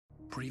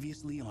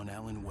Previously on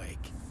Alan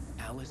Wake,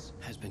 Alice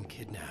has been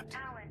kidnapped.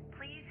 Alan,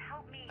 please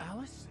help me.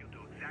 Alice? You'll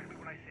do exactly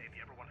what I say if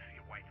you ever want to see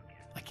your wife again.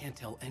 I can't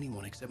tell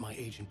anyone except my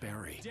agent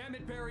Barry. Damn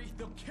it, Barry,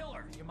 they'll kill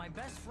her! You're my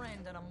best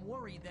friend, and I'm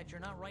worried that you're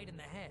not right in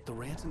the head. The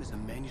ransom is a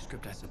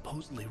manuscript I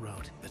supposedly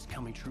wrote that's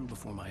coming true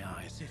before my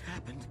eyes. It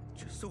happened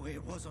just the way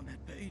it was on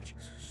that page.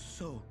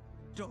 So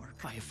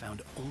dark. I have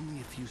found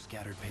only a few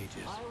scattered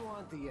pages. I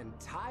want the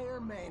entire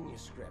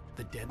manuscript.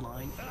 The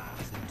deadline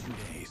is in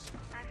 2 days.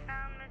 I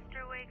found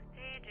Mr. Wake's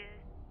pages.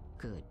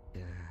 Good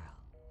girl.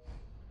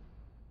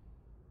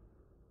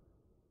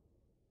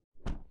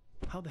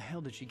 How the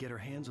hell did she get her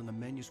hands on the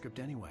manuscript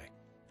anyway?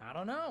 I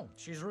don't know.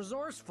 She's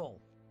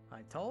resourceful.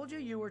 I told you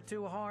you were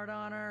too hard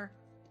on her.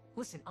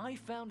 Listen, I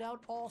found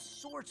out all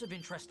sorts of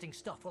interesting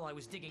stuff while I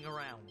was digging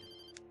around.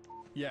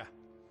 Yeah.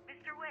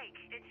 Mr. Wake,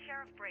 it's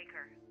Sheriff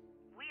Breaker.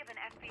 We have an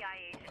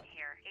FBI agent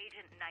here,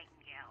 Agent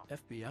Nightingale.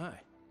 FBI?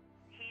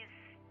 He's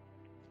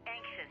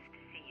anxious to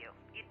see you.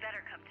 You'd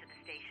better come to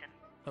the station.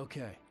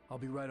 Okay, I'll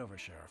be right over,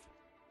 Sheriff.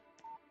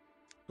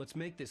 Let's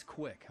make this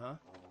quick, huh?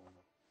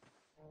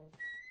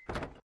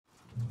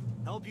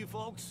 Help you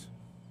folks?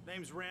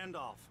 Name's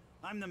Randolph.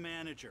 I'm the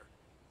manager.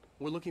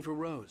 We're looking for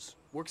Rose.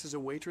 Works as a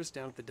waitress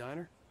down at the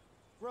diner.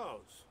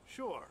 Rose,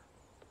 sure.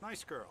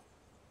 Nice girl.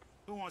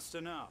 Who wants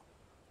to know?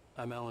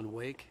 I'm Alan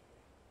Wake.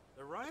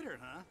 The writer,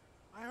 huh?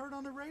 I heard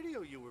on the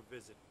radio you were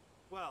visiting.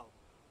 Well,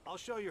 I'll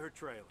show you her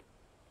trailer.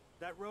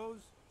 That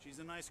Rose, she's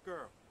a nice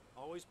girl.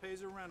 Always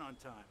pays her rent on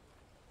time.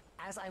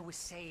 As I was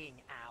saying,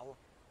 Al,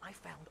 I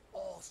found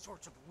all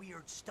sorts of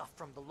weird stuff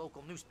from the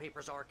local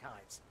newspaper's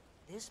archives.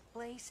 This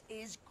place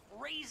is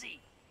crazy.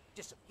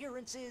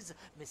 Disappearances,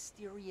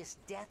 mysterious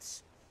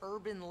deaths,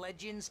 urban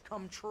legends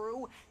come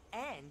true,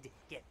 and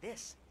get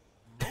this,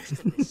 most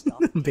of this stuff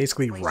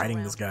Basically takes place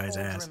riding this around guy's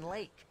ass. Cauldron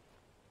Lake.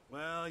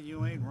 Well,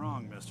 you ain't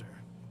wrong, mister.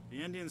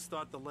 The Indians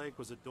thought the lake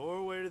was a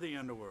doorway to the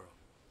underworld.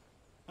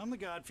 I'm the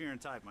God-fearing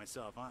type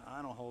myself.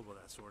 I don't hold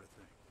with that sort of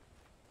thing.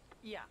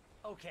 Yeah,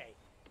 okay.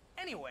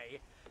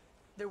 Anyway,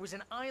 there was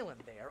an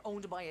island there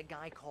owned by a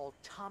guy called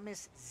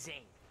Thomas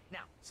Zane.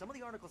 Now, some of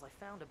the articles I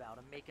found about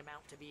him make him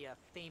out to be a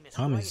famous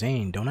Thomas writer,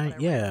 Zane, don't I? but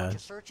read a Yeah. bunch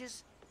of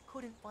searches,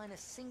 couldn't find a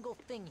single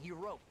thing he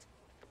wrote.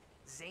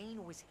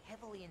 Zane was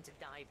heavily into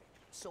diving,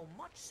 so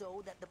much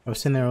so that the I was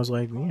sitting there, I was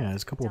like, place yeah,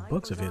 there's a couple of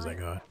books of his I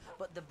Diver's got. Island.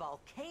 But the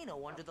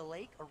volcano under the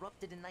lake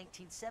erupted in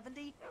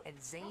 1970,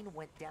 and Zane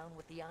went down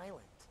with the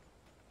island.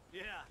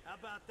 Yeah, how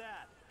about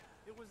that?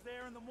 It was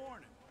there in the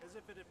morning, as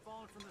if it had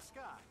fallen from the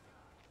sky.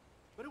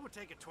 But it would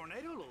take a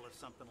tornado to lift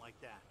something like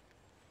that.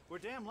 We're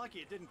damn lucky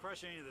it didn't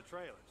crush any of the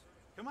trailers.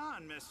 Come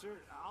on,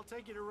 mister. I'll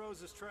take you to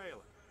Rose's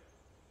trailer.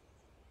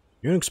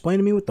 You gonna explain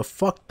to me what the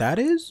fuck that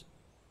is?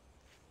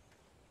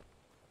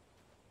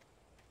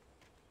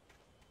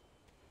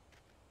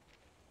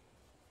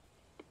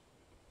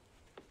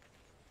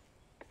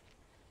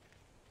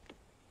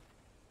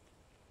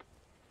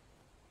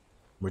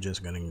 We're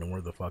just gonna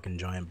ignore the fucking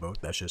giant boat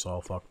that's just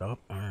all fucked up?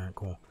 Alright,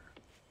 cool.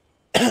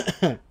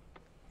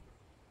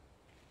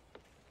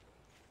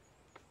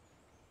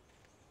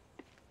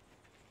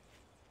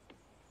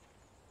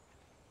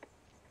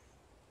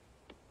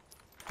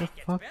 The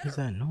fuck is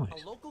that noise?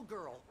 A local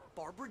girl,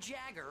 Barbara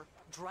Jagger,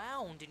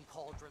 drowned in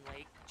Cauldron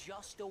Lake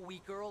just a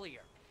week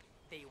earlier.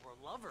 They were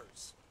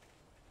lovers.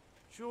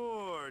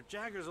 Sure,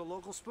 Jagger's a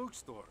local spook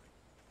story.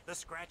 The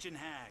Scratching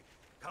Hag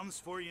comes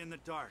for you in the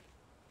dark.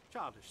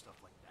 Childish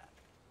stuff like that.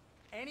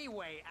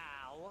 Anyway,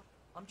 Al,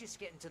 I'm just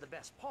getting to the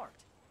best part.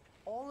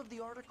 All of the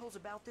articles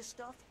about this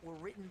stuff were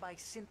written by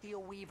Cynthia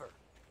Weaver.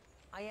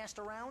 I asked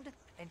around,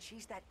 and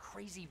she's that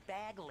crazy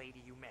bag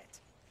lady you met.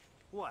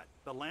 What,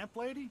 the lamp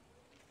lady?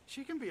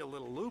 She can be a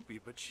little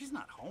loopy, but she's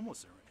not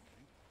homeless or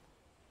anything.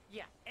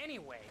 Yeah,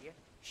 anyway,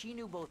 she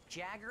knew both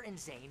Jagger and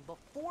Zane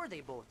before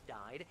they both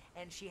died,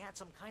 and she had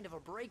some kind of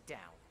a breakdown.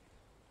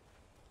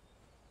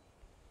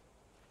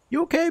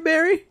 You okay,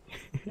 Barry?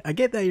 I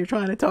get that you're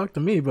trying to talk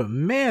to me, but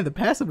man, the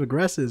passive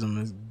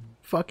aggressivism is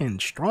fucking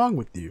strong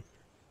with you.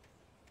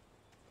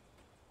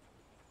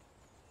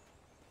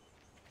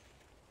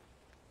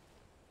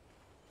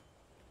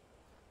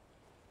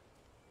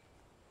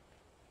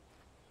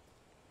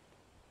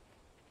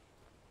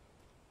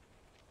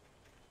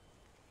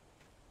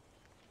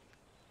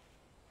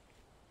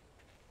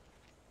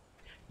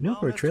 You know,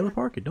 Well, for a trailer mister,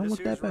 park, it don't this look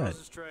that here's bad.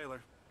 Rose's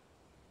trailer.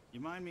 You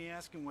mind me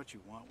asking what you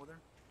want with her?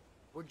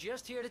 We're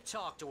just here to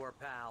talk to her,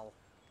 pal.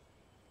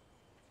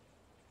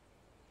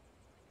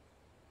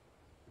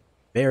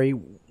 Barry,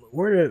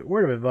 word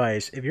of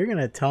advice, if you're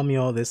gonna tell me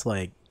all this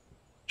like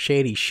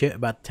shady shit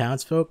about the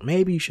townsfolk,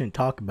 maybe you shouldn't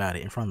talk about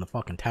it in front of the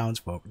fucking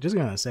townsfolk. Just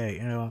gonna say,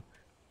 you know,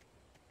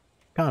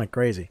 kind of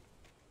crazy.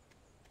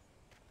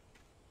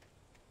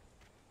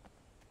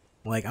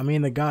 Like, I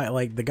mean, the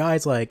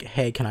guy's like,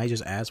 hey, can I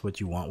just ask what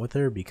you want with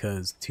her?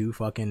 Because two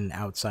fucking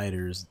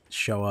outsiders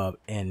show up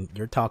and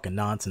you're talking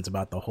nonsense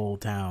about the whole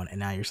town, and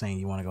now you're saying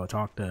you want to go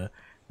talk to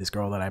this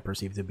girl that I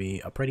perceive to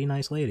be a pretty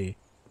nice lady.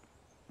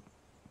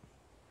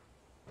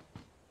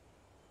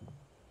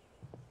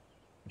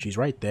 She's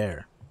right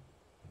there.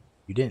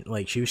 You didn't,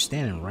 like, she was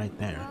standing right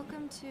there.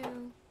 Welcome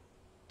to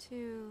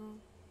to...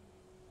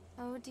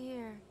 Oh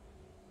dear,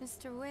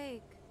 Mr.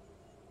 Wake.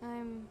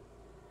 I'm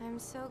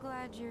so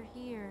glad you're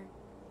here.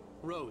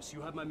 Rose,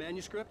 you have my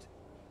manuscript?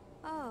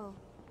 Oh.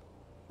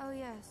 Oh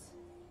yes.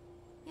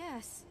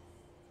 Yes.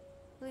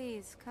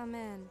 Please, come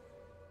in.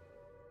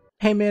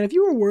 Hey man, if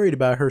you were worried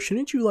about her,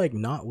 shouldn't you, like,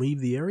 not leave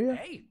the area?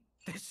 Hey,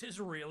 this is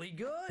really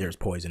good. There's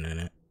poison in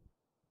it.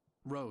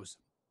 Rose,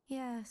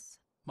 Yes.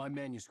 my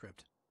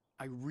manuscript.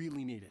 I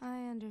really need it.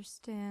 I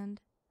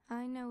understand.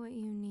 I know what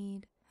you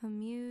need. A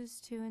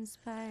muse to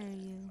inspire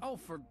you. Oh,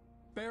 for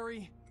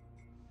Barry?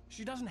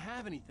 She doesn't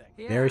have anything.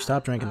 Yeah. Barry,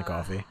 stop drinking the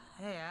coffee.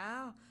 Hey,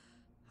 Al.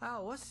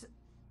 Al, what's...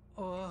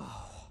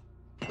 Oh.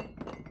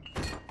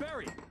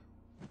 Barry!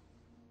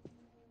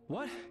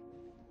 What?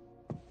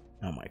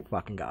 Oh my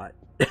fucking god.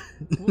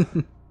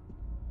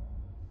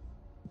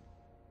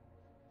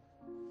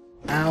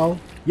 Al,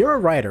 you're a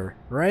writer,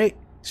 right?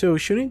 So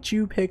shouldn't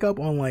you pick up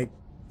on, like,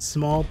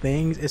 small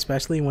things,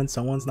 especially when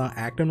someone's not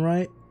acting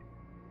right?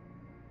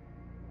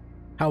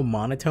 How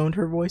monotone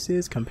her voice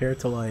is compared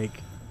to, like,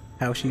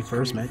 how she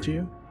first met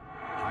you?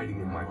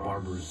 Hiding in my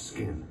barber's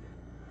skin.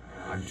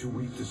 I'm too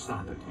weak to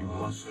stop it. You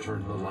must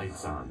turn the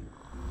lights on.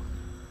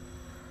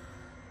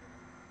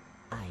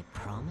 I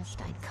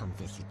promised I'd come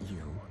visit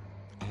you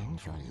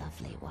and your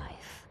lovely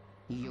wife.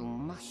 You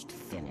must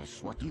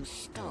finish what you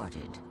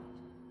started.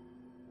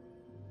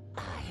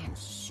 I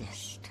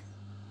insist.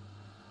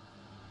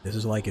 This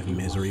is like if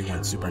Misery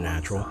went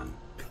supernatural.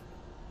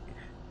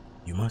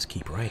 You must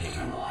keep writing.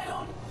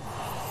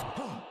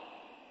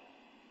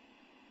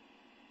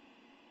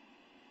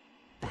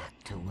 Back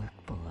to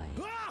work,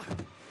 boy.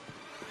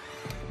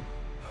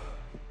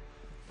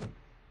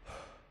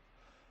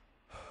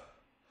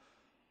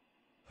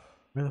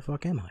 Where the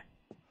fuck am I?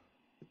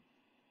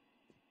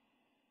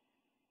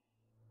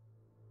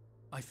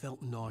 I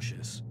felt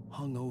nauseous,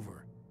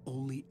 hungover.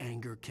 Only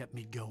anger kept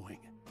me going.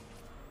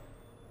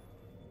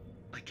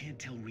 I can't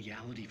tell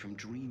reality from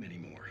dream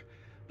anymore,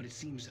 but it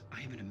seems I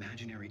have an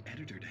imaginary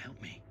editor to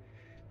help me.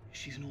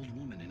 She's an old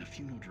woman in a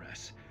funeral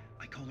dress.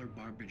 I call her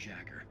Barbara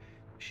Jagger.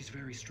 She's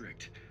very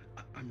strict.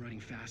 I'm writing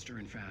faster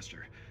and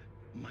faster.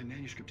 My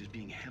manuscript is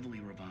being heavily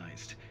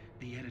revised.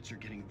 The edits are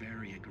getting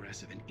very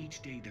aggressive, and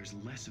each day there's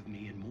less of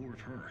me and more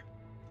of her.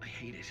 I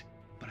hate it,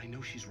 but I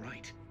know she's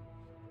right.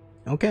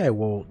 Okay,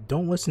 well,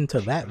 don't listen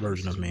to that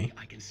version of me.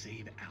 I can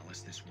save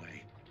Alice this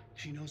way.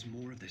 She knows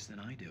more of this than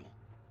I do.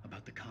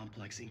 About the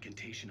complex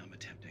incantation I'm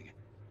attempting.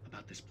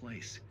 About this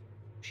place.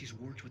 She's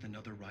worked with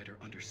another writer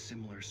under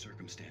similar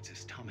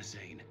circumstances, Thomas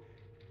Zane.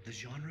 The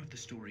genre of the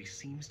story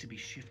seems to be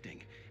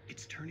shifting.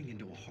 It's turning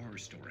into a horror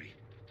story.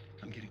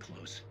 I'm getting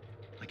close.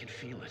 I can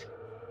feel it.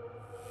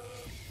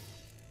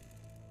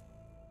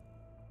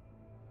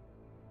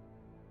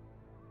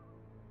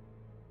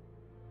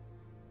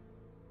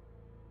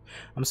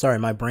 I'm sorry,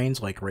 my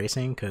brain's like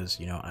racing because,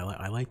 you know,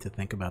 I like to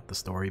think about the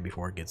story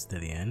before it gets to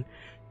the end.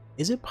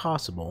 Is it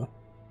possible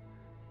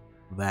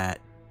that...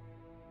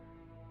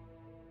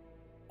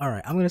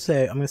 Alright, I'm gonna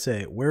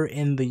say we're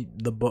in the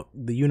book,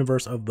 the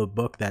universe of the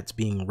book that's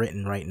being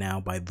written right now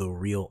by the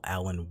real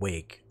Alan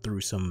Wake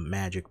through some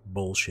magic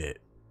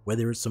bullshit.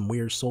 Whether it's some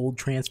weird soul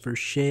transfer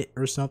shit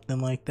or something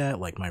like that,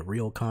 like my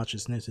real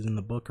consciousness is in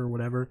the book or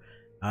whatever,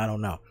 I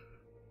don't know.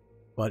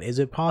 But is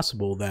it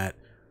possible that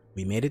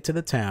we made it to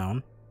the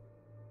town,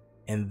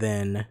 and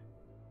then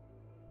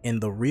in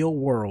the real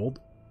world,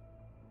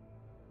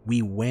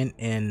 we went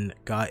and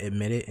got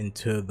admitted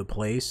into the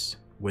place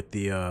with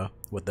the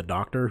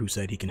doctor who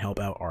said he can help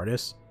out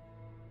artists,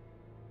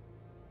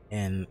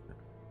 and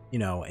you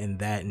know, and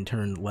that in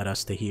turn led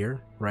us to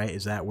here, right?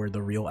 Is that where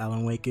the real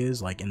Alan Wake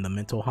is, like in the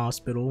mental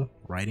hospital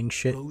writing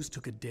shit? Rose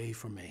took a day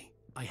from me.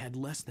 I had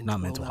less than not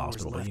 12 mental hours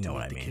hospital, but left you know to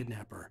what I meet the mean.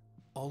 Kidnapper.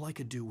 All I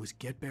could do was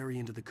get Barry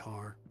into the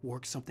car,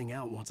 work something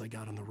out once I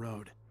got on the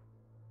road.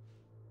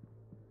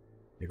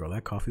 Hey girl,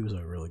 that coffee was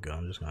really good.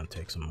 I'm just gonna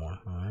take some more,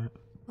 alright?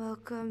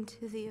 Welcome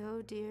to the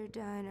Oh Dear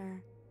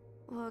Diner.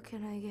 What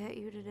can I get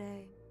you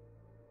today?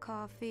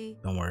 Coffee?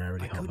 Don't worry, I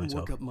already helped couldn't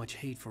myself. work up much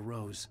hate for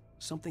Rose.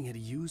 Something had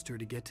used her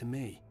to get to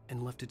me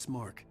and left its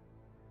mark.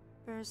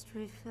 First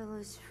refill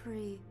is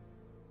free.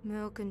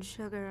 Milk and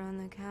sugar on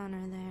the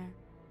counter there.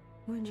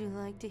 Would you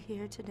like to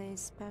hear today's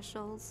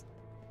specials?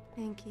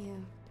 Thank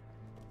you.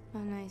 A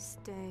nice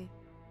day.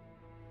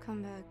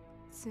 Come back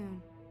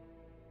soon.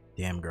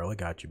 Damn girl, it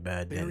got you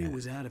bad, didn't Barry it?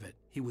 was out of it.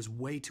 He was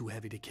way too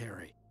heavy to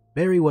carry.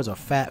 Barry was a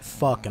fat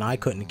fuck and I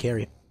couldn't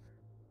carry him.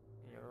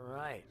 You're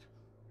right.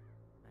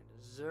 I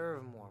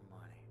deserve more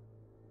money.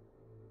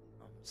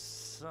 I'm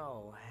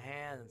so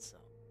handsome.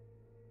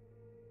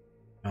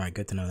 Alright,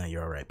 good to know that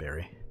you're alright,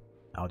 Barry.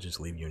 I'll just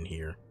leave you in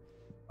here.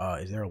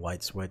 Is there a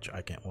light switch?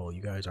 I can't, well,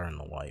 you guys are in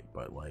the light,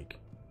 but like,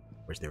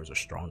 wish there was a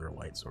stronger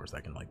light source I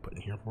can like put in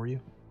here for you.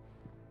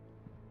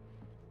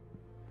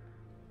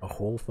 A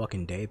whole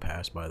fucking day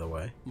passed, by the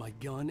way. My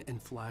gun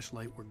and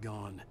flashlight were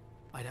gone.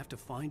 I'd have to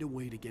find a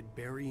way to get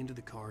Barry into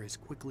the car as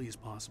quickly as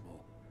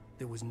possible.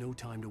 There was no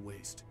time to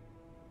waste.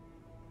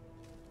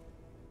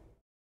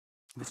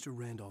 Mr.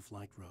 Randolph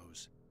liked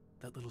Rose.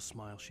 That little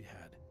smile she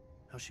had.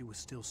 how she was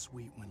still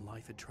sweet when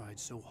life had tried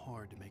so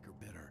hard to make her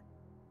bitter.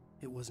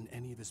 It wasn't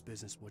any of his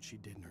business what she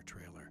did in her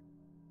trailer,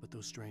 but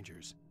those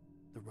strangers,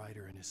 the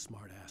writer and his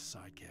smart-ass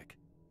sidekick,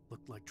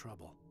 looked like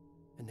trouble,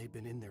 and they'd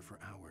been in there for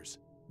hours,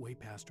 way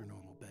past her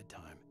normal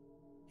bedtime.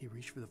 He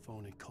reached for the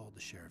phone and called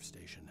the sheriff's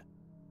station.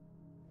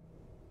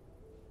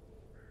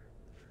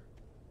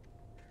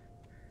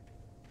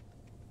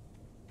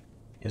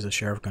 Is the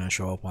sheriff gonna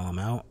show up while I'm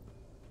out?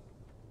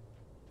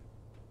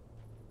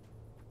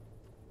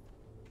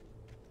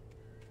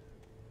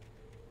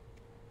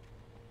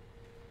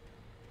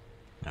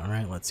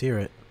 Alright, let's hear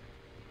it.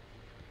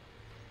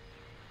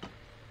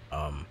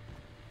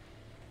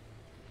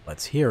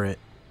 Let's hear it.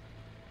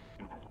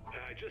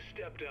 I just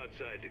stepped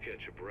outside to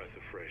catch a breath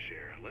of fresh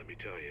air. Let me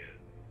tell you,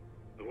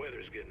 the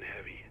weather's getting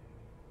heavy.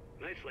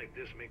 Nights like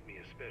this make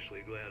me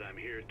especially glad I'm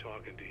here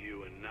talking to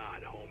you and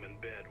not home in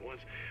bed.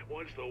 Once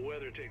the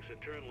weather takes a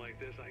turn like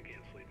this, I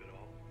can't sleep at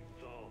all.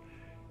 It's all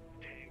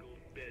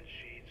tangled bed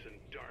sheets and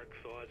dark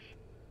thoughts,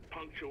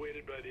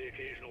 punctuated by the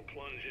occasional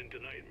plunge into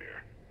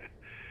nightmare.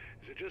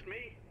 Is it just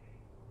me?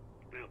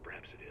 Well,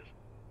 perhaps it is.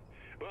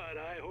 But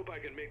I hope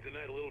I can make the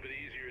night a little bit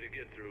easier to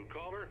get through.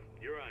 Caller,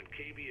 you're on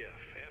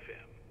KBF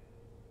FM.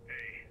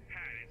 Hey,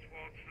 Pat, it's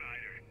Walt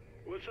Snyder.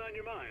 What's on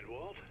your mind,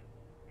 Walt?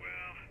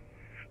 Well,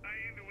 I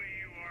am the way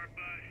you are,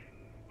 but,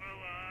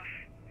 well,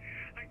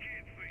 I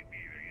can't sleep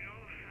either, you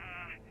know?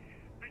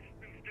 I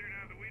just been staring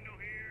out the window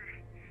here,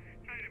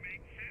 trying to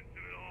make sense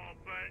of it all,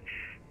 but,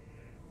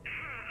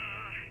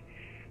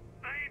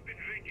 I ain't been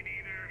drinking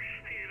either,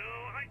 you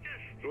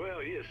know?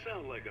 Well, you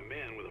sound like a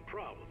man with a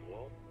problem,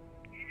 Walt.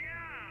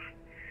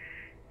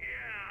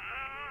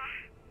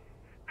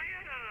 I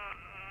had a,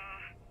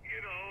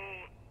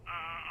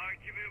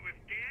 argument with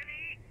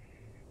Danny.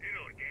 You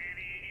know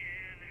Danny,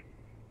 and,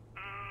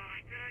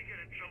 then I got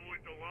in trouble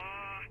with the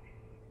law,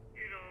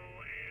 you know,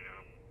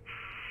 and,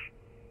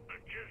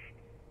 I'm just,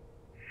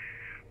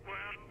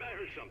 well... I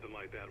heard something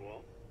like that,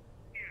 Walt.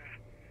 Yeah.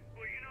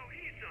 Well, you know,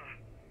 he's,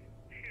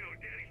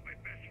 Danny's my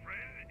best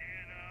friend,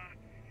 and,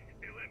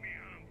 they let me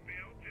on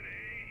bail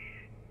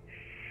today,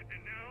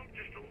 and now I'm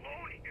just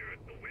alone here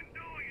at the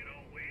window, you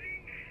know,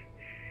 waiting.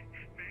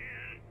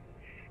 Man,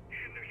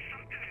 and there's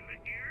something in the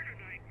air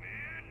tonight,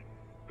 man.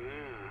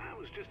 I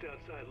was just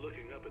outside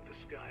looking up at the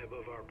sky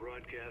above our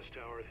broadcast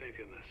tower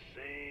thinking the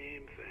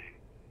same thing.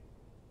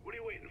 What are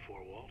you waiting for,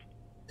 Walt?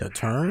 The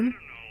turn? I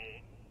don't know.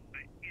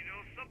 You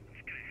know,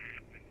 something's gonna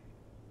happen.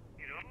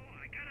 You know,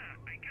 I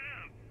think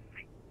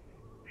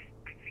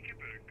I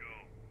better go.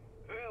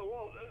 Well,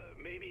 Walt,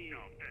 maybe...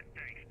 No,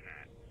 thanks,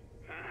 Pat.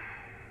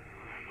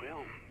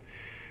 Well,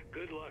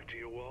 good luck to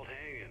you, Walt.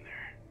 Hang in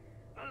there.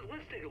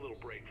 Let's take a little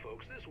break,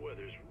 folks. This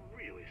weather's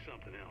really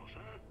something else,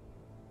 huh?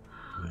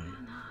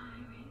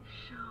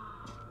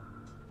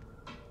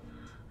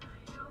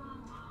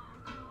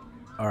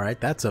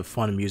 Alright, that's a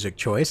fun music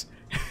choice.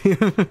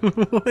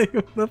 Like,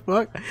 what the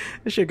fuck?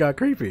 This shit got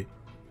creepy.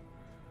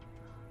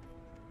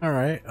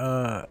 Alright,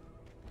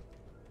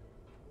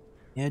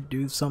 yeah,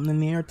 do something in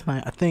the air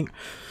tonight. I think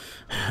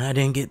I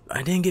didn't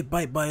get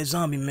bite by a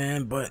zombie,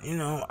 man, but you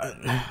know,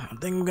 I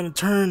think I'm gonna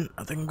turn.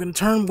 I think I'm gonna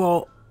turn,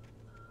 Walt.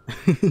 I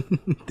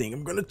think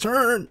I'm gonna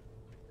turn.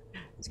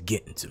 It's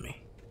getting to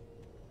me.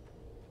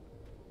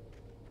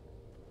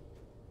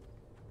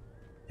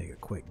 Take a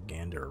quick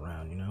gander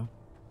around, you know?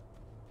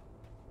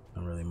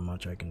 Not really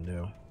much I can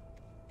do.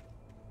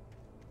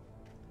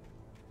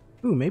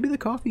 Ooh, maybe the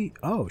coffee...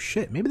 Oh,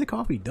 shit. Maybe the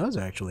coffee does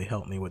actually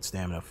help me with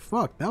stamina.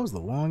 Fuck, that was the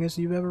longest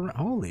you've ever...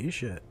 Holy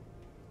shit.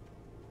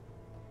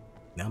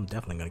 Now I'm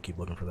definitely gonna keep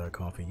looking for that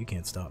coffee. You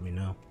can't stop me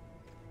now.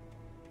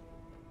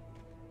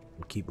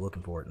 I'll keep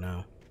looking for it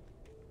now.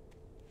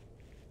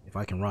 If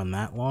I can run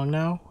that long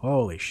now?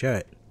 Holy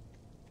shit.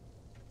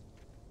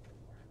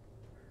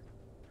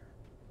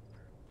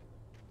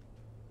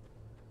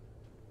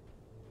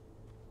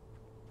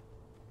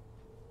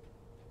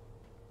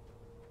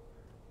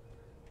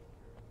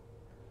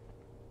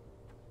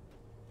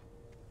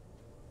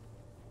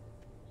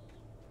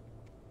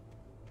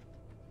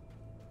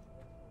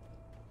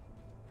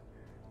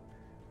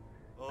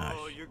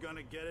 Oh, you're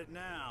gonna get it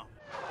now.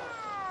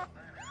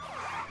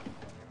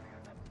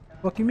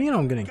 What do you mean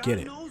I'm gonna get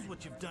it? God knows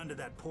what you've done to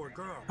that poor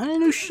girl. I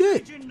didn't do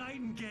shit. Agent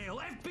Nightingale,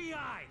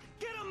 FBI,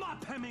 get him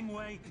up,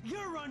 Hemingway.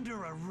 You're under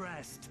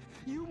arrest.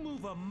 You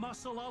move a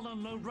muscle, I'll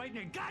unload right in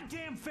your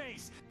goddamn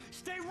face.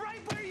 Stay right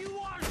where you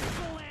are,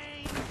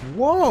 Slane.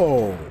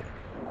 Whoa.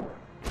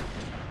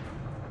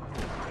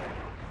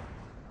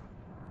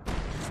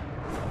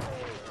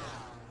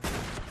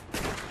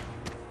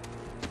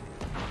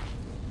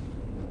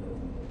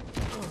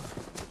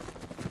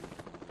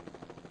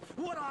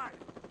 What are you?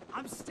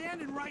 I'm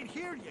standing right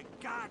here, you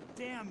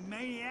goddamn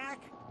maniac!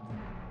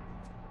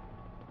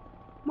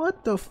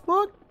 What the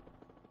fuck?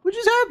 What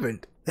just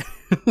happened? I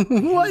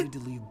What? hated to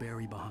leave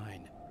Barry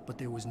behind, but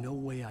there was no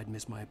way I'd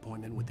miss my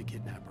appointment with the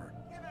kidnapper.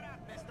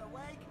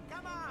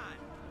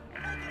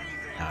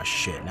 Ah,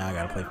 shit, now I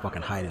gotta play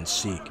fucking hide and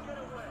seek.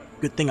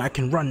 Good thing I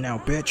can run now,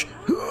 bitch.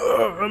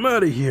 I'm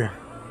out of here.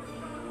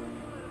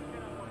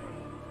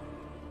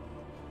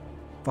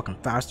 Fucking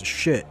fast as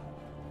shit.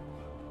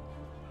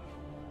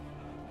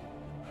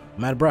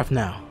 I'm out of breath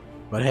now.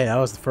 But hey, that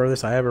was the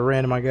furthest I ever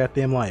ran in my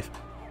goddamn life.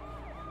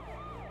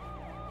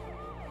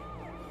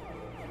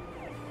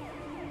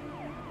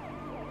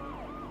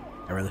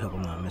 I really hope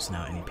I'm not missing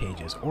out any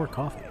pages or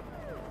coffee.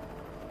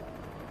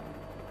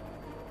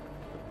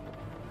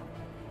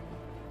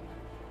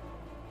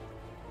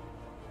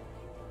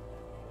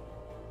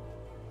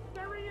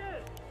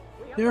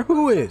 There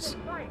who is?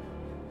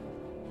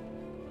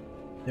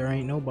 There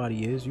ain't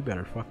nobody is. You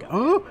better fucking...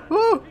 Oh!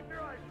 Oh!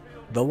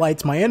 The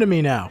light's my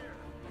enemy now.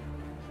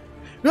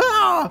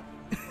 Ah!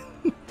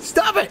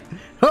 Stop it!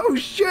 Oh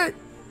shit!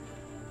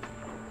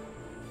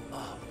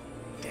 Oh,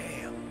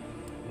 damn.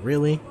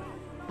 Really?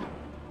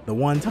 The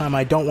one time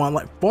I don't want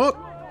light... Fuck!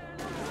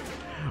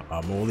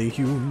 I'm only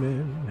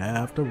human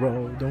after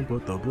all. Don't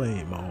put the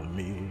blame on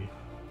me.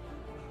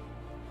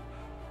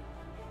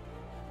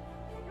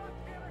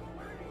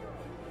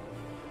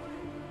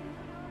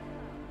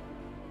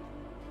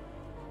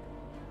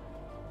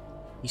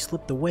 He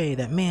slipped away.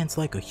 That man's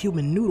like a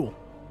human noodle.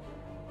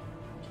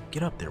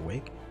 Get up there,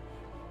 Wake.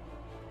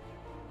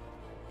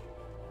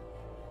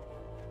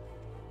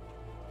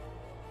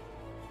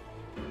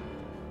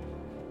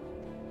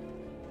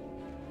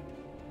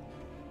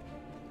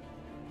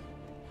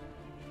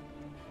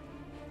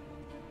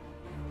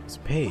 It's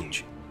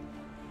Paige.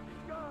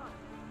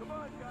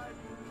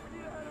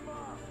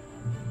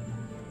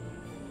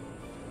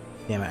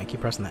 Damn it, I keep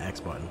pressing the X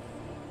button.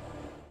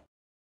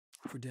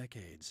 For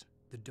decades,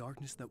 the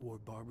darkness that wore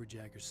Barbara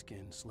Jagger's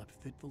skin slept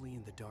fitfully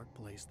in the dark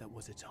place that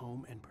was its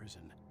home and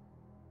prison.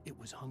 It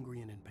was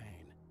hungry and in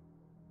pain.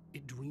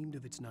 It dreamed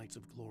of its nights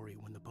of glory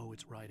when the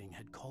poet's writing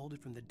had called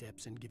it from the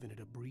depths and given it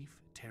a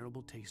brief,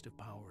 terrible taste of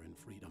power and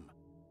freedom.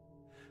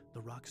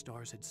 The rock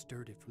stars had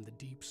stirred it from the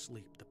deep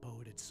sleep the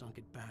poet had sunk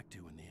it back to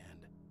in the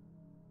end.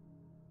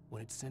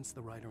 When it sensed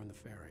the writer on the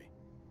ferry,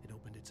 it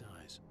opened its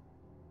eyes.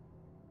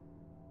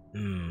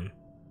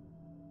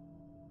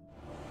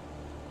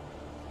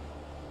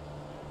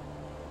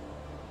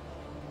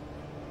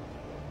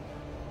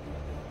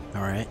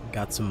 Alright,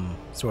 got some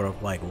sort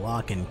of like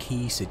lock and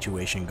key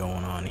situation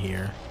going on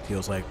here.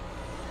 Feels like...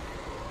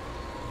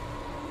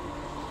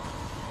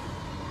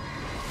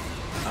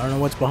 I don't know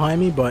what's behind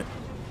me, but...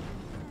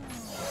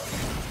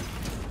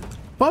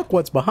 Fuck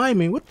what's behind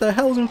me! What the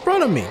hell's in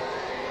front of me?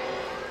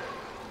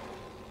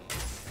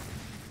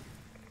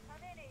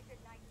 Come in,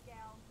 Agent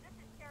Nightingale. This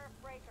is Sheriff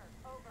Breaker.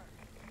 Over.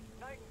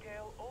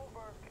 Nightingale,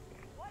 over.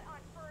 What on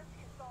earth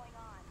is going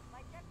on?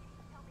 My deputies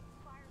tell me you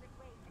fired at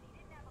Wake and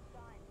he didn't have a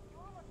gun. You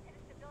almost hit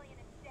a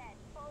civilian instead.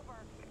 Over.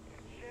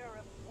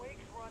 Sheriff,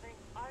 Wake's running.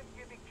 I'm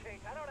giving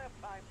chase. I don't have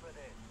time for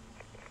this.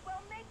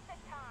 Well, make the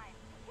time.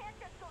 You can't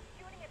just go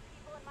shooting at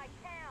people in my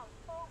town.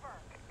 Over.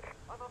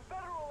 I'm a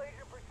federal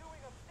agent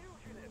pursuing a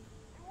fugitive.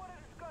 You want to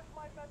discuss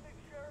my methods,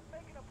 Sheriff?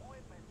 Make an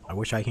appointment. I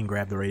wish I can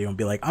grab the radio and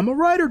be like, I'm a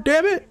writer,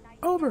 damn it!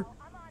 Over.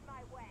 I'm on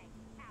my way.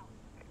 Out.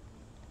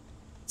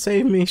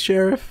 Save me,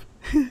 Sheriff.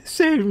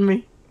 Save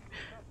me.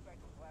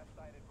 Suspect was last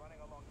sighted running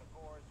along the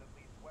gorge that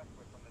leads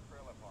westward from the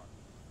trailer park.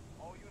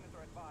 All units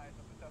are advised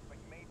that the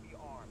suspect may be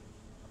armed.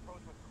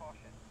 Approach with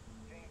caution.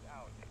 James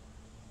out.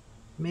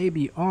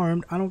 Maybe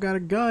armed. I don't got a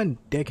gun,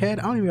 dickhead.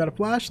 I don't even got a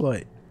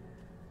flashlight.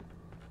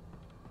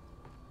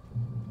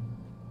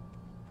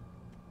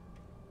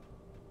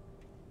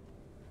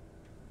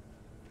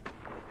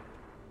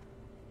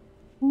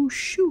 Who's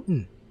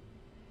shooting?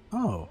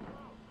 Oh.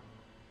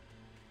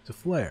 It's a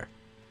flare.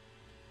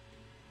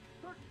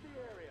 Search the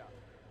area.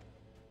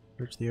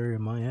 Search the area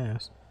of my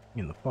ass.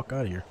 Getting the fuck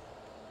out of here.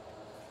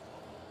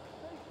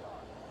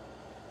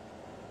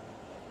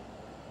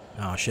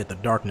 Oh shit, the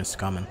darkness is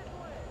coming.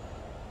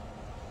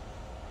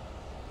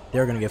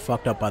 They're gonna get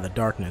fucked up by the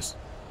darkness.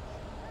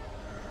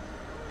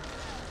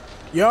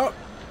 Yup.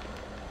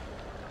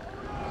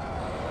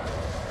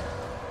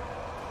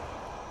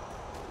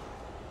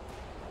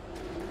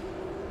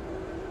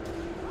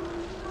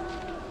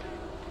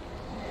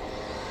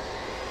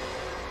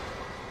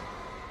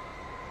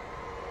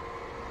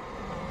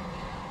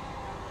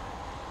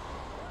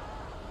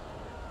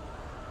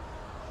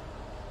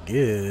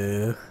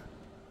 Yeah.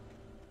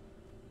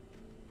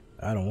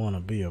 I don't want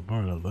to be a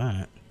part of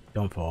that.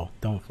 Don't fall.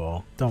 Don't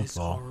fall. Don't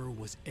fall. This horror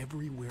was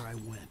everywhere I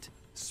went,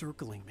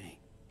 circling me.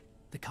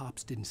 The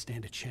cops didn't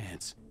stand a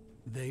chance.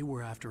 They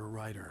were after a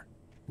writer,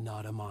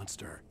 not a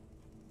monster.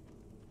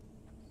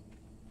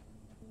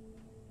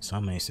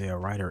 Some may say a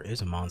writer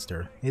is a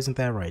monster. Isn't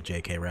that right,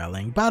 J.K.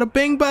 Rowling? Bada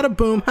bing, bada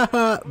boom,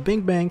 haha.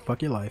 Bing bang,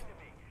 fuck your life.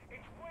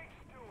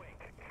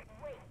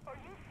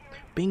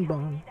 Bing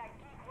bong.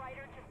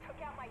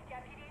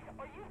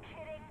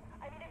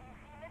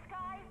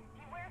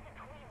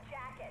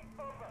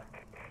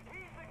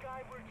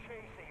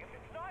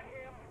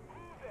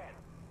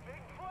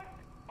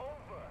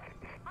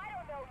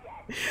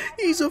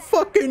 He's a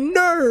fucking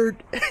nerd.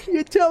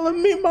 You're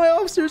telling me my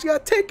officers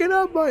got taken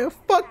out by a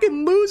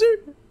fucking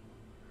loser?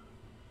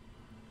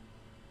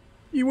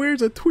 He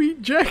wears a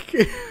tweed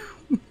jacket.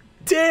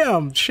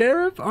 Damn,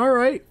 Sheriff.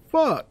 Alright,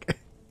 fuck.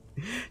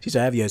 She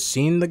said, have you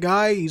seen the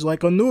guy? He's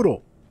like a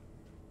noodle.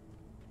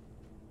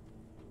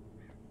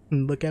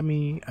 Look at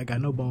me, I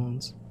got no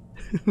bones.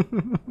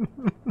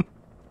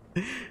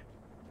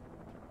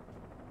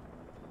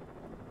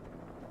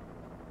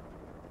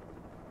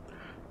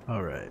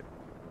 Alright.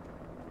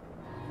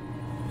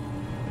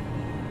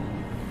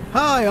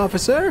 Hi,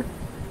 officer!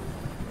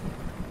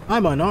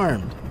 I'm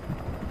unarmed.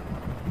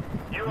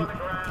 You on the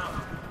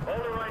ground.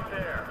 Hold it right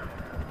there.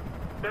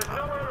 There's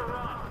nowhere to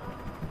run.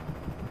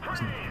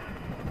 Freeze!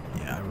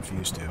 Yeah, I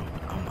refuse to.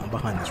 I'm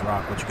behind this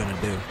rock. What you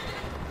gonna do?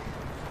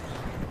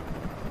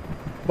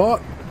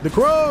 Fuck! The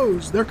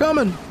crows! They're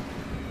coming!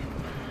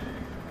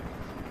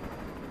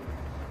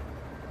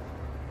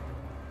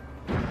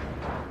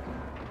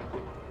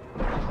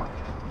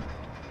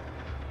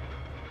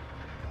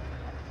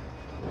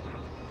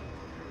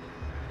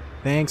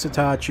 Thanks,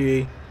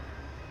 Itachi.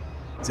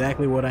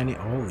 Exactly what I need.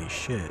 Holy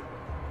shit.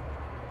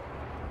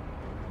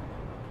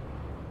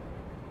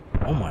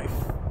 Oh my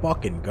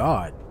fucking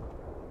god.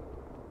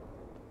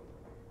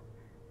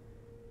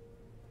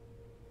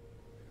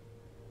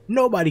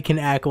 Nobody can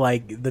act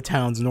like the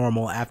town's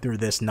normal after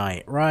this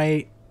night,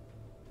 right?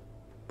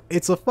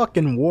 It's a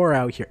fucking war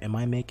out here. Am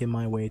I making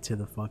my way to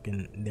the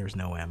fucking... There's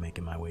no way I'm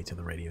making my way to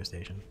the radio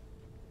station.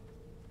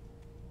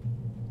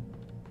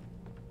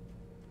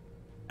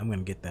 I'm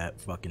gonna get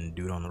that fucking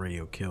dude on the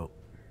radio killed.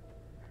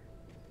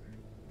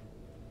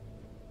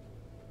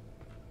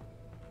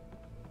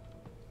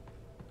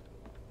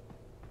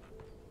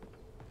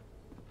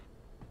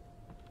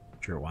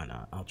 Sure, why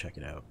not? I'll check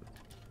it out.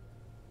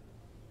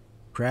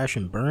 Crash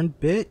and burn,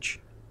 bitch.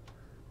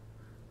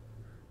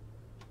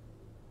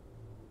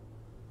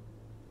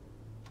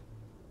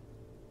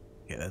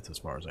 Yeah, that's as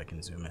far as I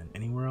can zoom in.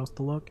 Anywhere else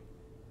to look?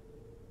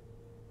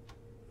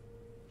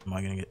 Am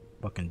I gonna get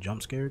fucking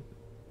jump scared?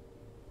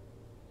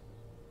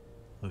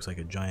 Looks like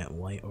a giant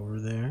light over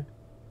there.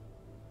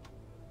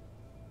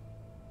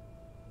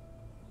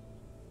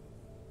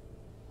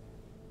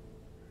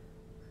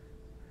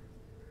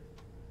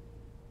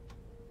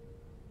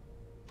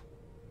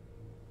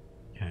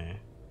 Okay.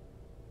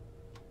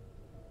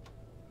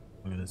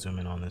 I'm gonna zoom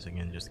in on this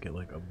again just to get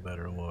like a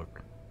better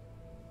look.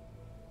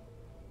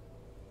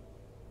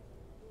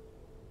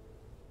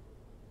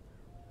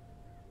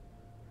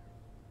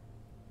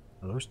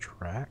 Are those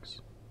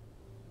tracks?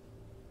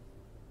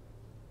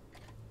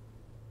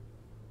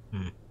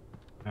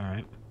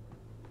 Alright.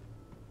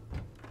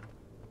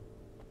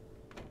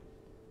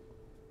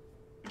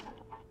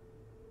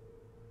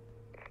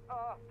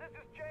 This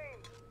is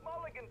James.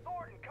 Mulligan,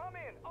 Thornton, come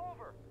in.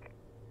 Over.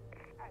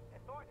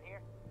 Thornton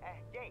here.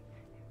 James,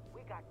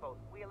 we got both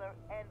Wheeler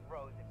and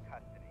Rose in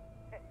custody.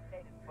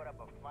 They didn't put up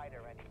a fight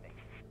or anything.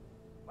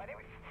 Why, they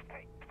were...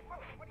 Hey,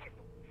 what are you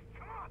doing?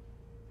 Come on.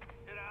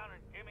 Sit down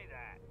and give me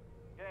that.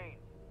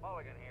 James,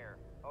 Mulligan here.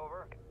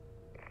 Over.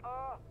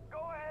 Go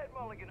ahead,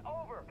 Mulligan.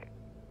 Over.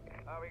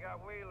 We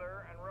got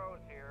Wheeler and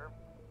Rose here.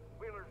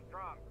 Wheeler's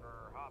drunk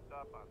or hopped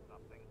up on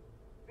something.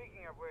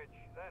 Speaking of which,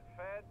 that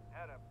Fed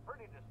had a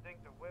pretty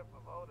distinctive whiff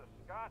of Oda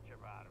Scotch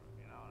about him,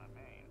 you know what I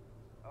mean.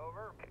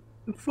 Over.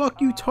 The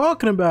fuck you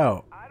talking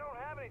about? I don't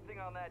have anything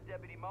on that,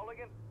 Deputy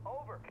Mulligan.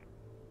 Over.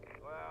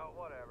 Well,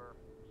 whatever.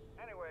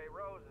 Anyway,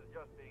 Rose is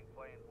just being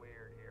plain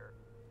weird here.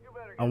 You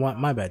better I want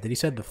my bad. Did he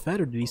say the Fed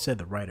or did he say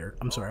the writer?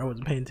 I'm sorry, I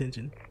wasn't paying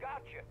attention.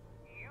 Gotcha.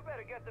 You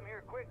better get them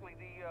here quickly.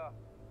 The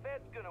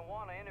Fed's gonna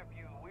want to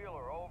interview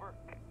Wheeler. Over.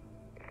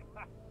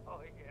 Oh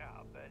yeah,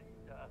 I'll bet he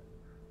does.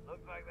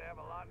 Looks like they have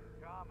a lot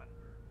in common.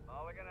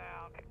 Mulligan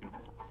out.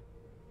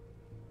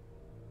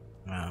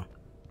 Wow.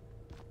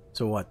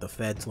 So what, the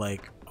Fed's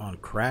like on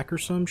crack or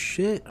some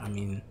shit? I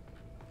mean,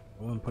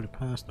 I wouldn't put it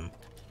past them.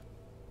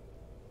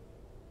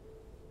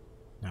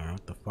 Alright,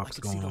 what the fuck's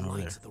going on over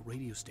there? I could see the lights of the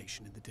radio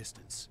station in the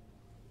distance.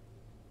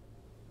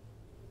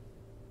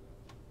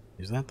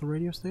 Is that the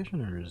radio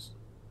station or is...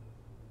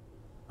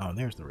 Oh,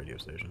 there's the radio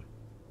station.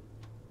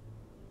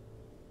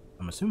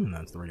 I'm assuming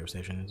that's the radio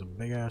station. It's a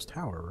big ass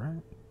tower,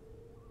 right?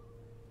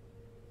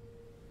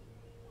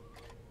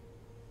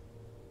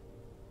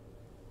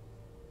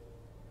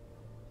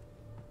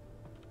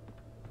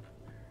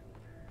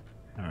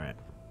 Alright.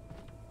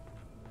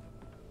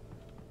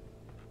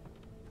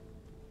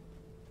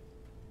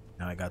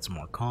 Now I got some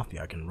more coffee,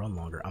 I can run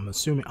longer. I'm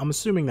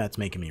assuming that's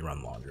making me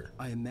run longer.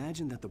 I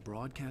imagine that the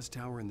broadcast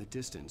tower in the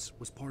distance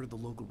was part of the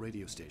local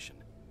radio station.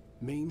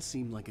 Maine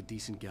seemed like a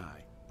decent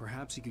guy.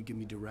 Perhaps he could give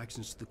me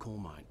directions to the coal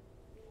mine.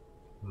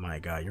 My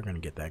God, you're gonna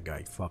get that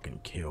guy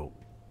fucking killed.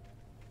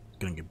 It's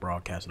gonna get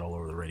broadcasted all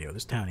over the radio.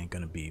 This town ain't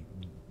gonna be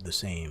the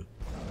same.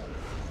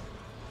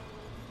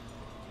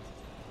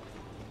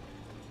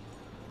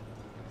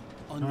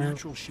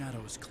 Unnatural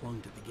shadows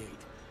clung to the gate.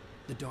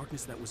 The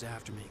darkness that was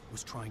after me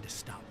was trying to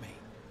stop me.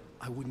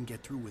 I wouldn't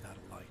get through without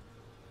a light.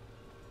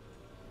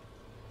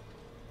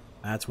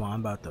 That's why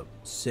I'm about to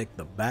sick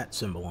the bat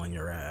symbol on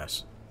your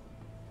ass.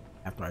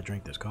 After I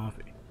drink this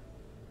coffee.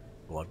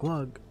 Glug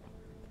glug.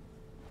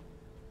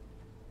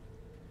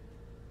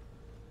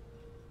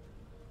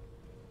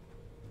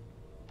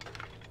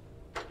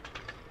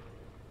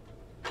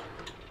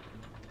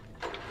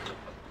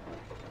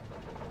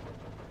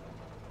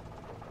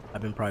 I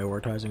I've been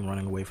prioritizing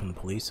running away from the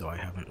police, so I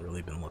haven't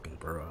really been looking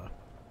for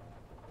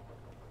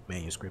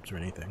manuscripts or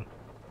anything.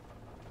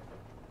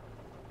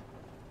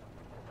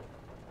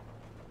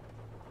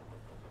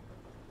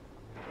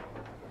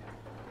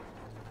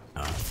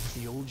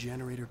 The old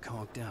generator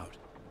conked out.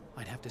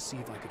 I'd have to see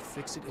if I could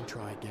fix it and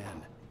try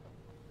again.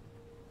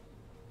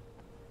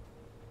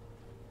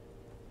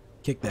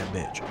 Kick that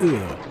bitch.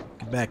 Ugh.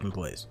 Get back in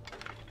place.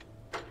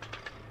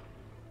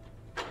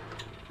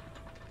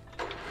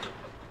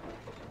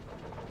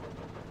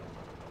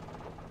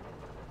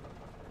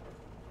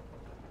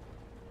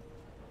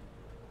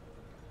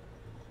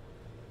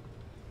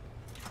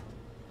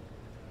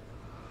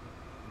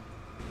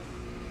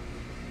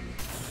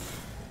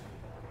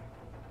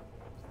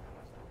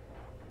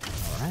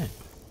 Alright.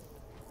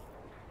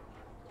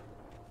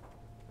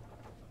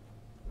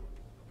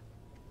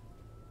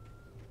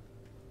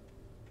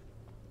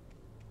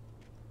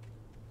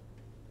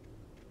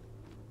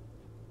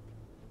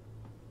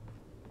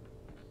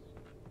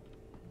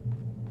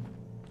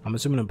 I'm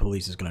assuming the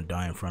police is gonna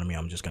die in front of me.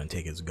 I'm just gonna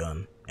take his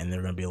gun, and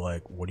they're gonna be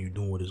like, "What are you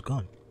doing with his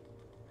gun?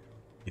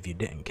 If you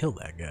didn't kill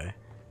that guy."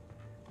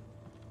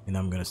 And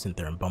I'm gonna sit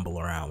there and bumble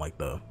around like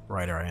the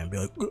writer I am, be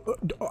like,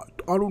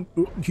 "I don't.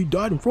 He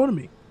died in front of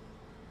me."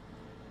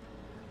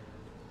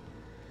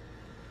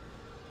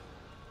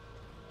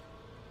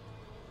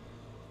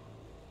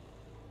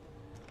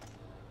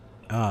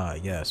 Ah,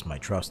 yes, my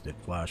trusted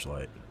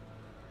flashlight.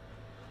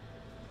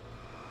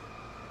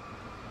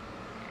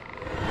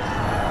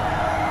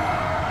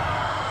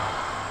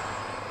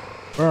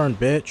 Burn,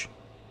 bitch.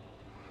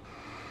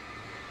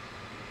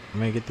 I'm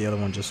gonna get the other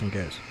one just in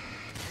case.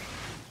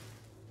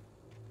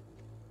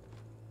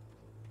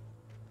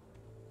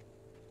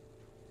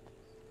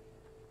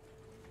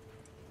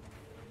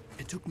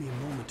 It took me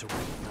a moment to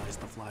recognize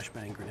the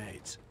flashbang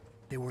grenades.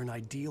 They were an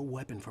ideal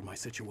weapon for my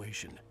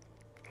situation.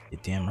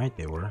 You're damn right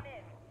they were.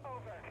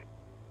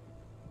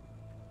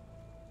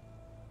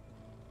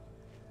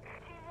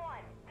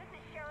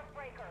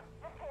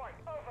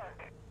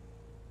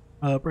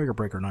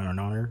 Breaker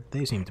 909er.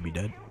 They seem to be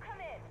dead. Come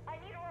in. I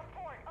need a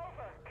report.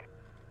 Over.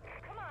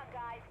 Come on,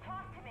 guys.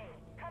 Talk to me.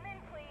 Come in,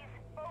 please.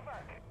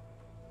 Over.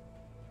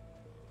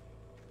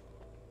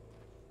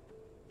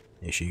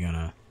 Is she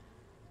gonna...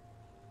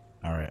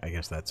 Alright, I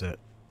guess that's it.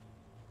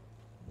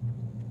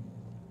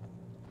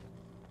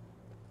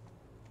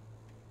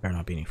 Better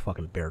not be any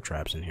fucking bear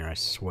traps in here, I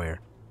swear.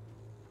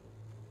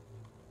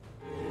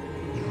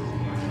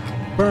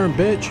 Burn,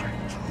 bitch!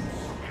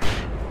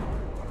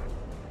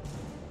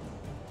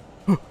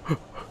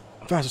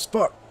 I'm fast as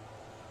fuck.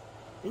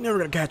 You're never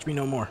gonna catch me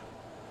no more.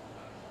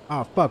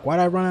 Oh fuck, why'd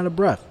I run out of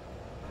breath?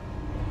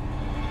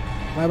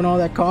 What happened to all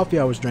that coffee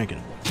I was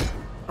drinking?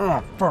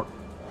 Oh fuck.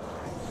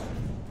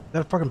 Is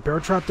that a fucking bear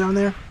trap down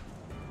there?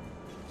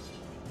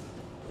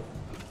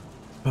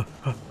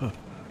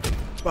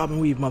 Bob and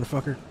weave,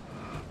 motherfucker.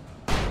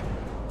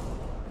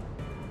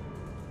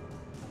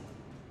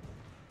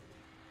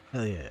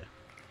 Hell yeah.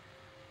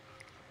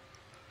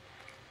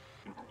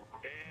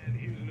 And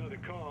here's another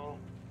call.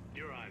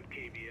 You're on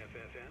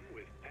KBFFM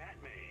with Pat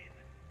Maine.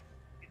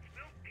 It's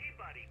Milt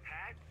Peabody,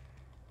 Pat.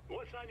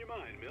 What's on your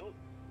mind, Milt?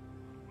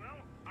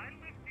 Well, I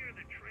live near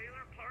the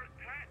trailer park,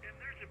 Pat, and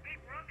there's a big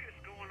ruckus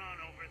going on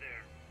over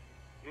there.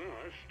 Well,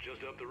 that's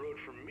just up the road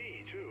from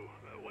me, too.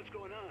 What's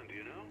going on, do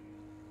you know?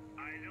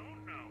 I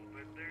don't know,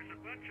 but there's a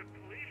bunch of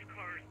police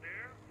cars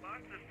there,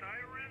 lots of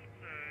sirens,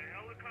 a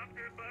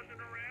helicopter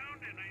buzzing around,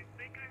 and I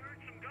think I heard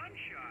some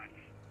gunshots.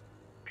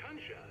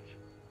 Gunshots?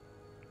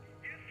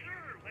 Yes, sir,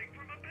 like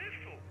from a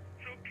pistol.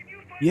 So can you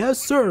find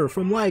Yes, sir,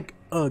 from like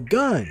a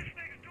gun. this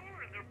next door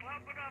and they're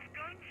popping off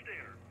guns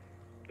there?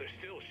 They're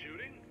still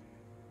shooting?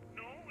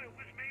 No, it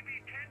was maybe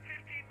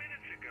 10-15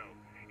 minutes ago.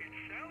 It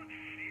sounds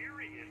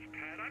serious,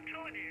 Pat. I'm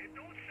telling you, it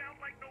don't sound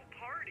like no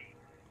party.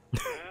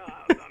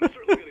 I'm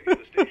certainly going to give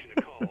the station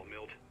a call,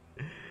 Milt.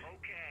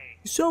 Okay.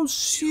 You sound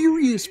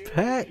serious,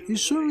 Pat. You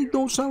certainly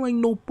don't sound like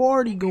no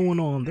party going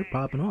on. They're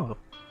popping off.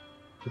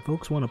 If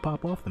folks want to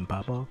pop off, then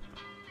pop off.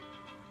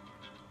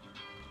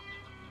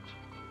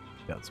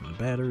 Got some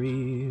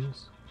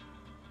batteries.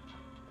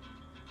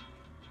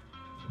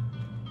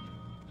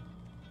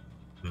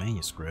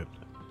 Manuscript.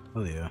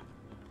 Oh yeah.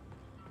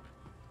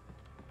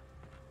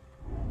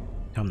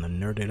 Time to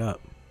nerd it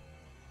up.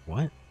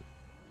 What?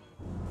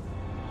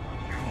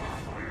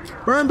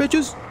 Burn,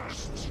 bitches!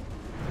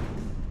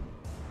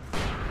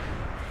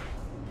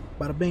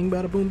 Bada bing,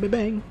 bada boom, ba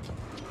bang.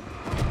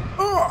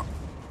 Oh!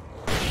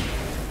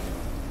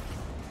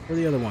 Where'd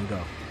the other one go?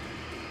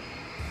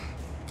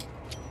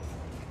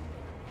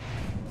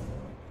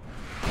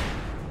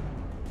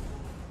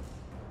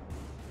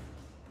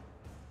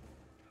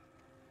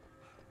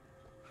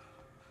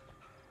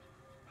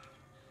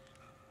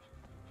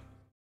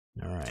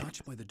 Alright.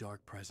 Touched by the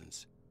dark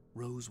presence,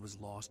 Rose was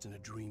lost in a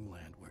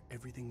dreamland where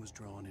everything was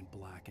drawn in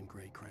black and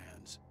gray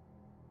crayons.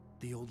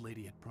 The old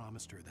lady had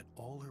promised her that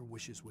all her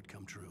wishes would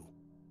come true.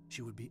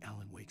 She would be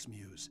Alan Wake's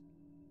muse.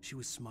 She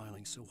was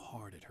smiling so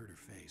hard it hurt her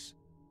face.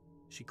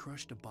 She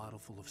crushed a bottle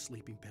full of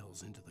sleeping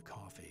pills into the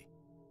coffee.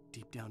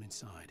 Deep down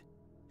inside,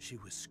 She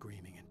was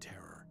screaming in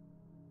terror.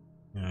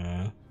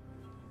 Oh.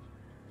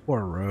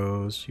 Poor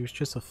Rose. She was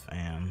just a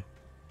fan.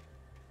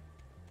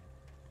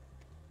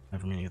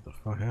 Never gonna get the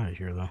fuck out of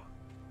here, though.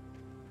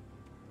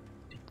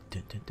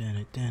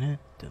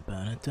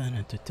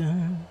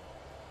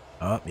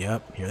 Oh,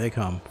 yep, here they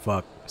come.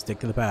 Fuck. Stick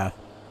to the path.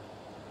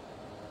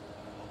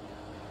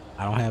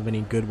 I don't have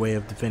any good way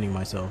of defending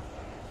myself.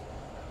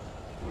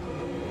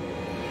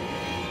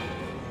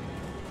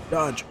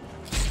 Dodge!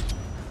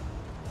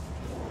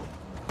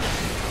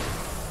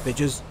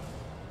 Bitches!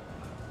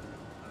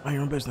 Mind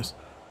your own business.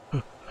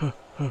 I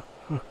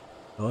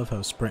love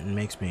how sprinting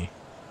makes me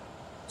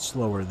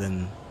slower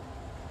than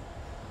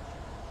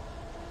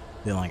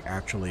like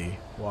actually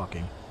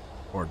walking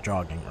or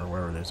jogging or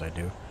whatever it is I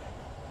do.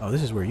 Oh,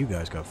 this is where you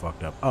guys got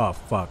fucked up. Oh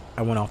fuck,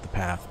 I went off the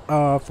path.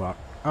 Oh fuck.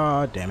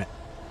 Oh damn it.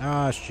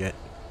 Ah shit.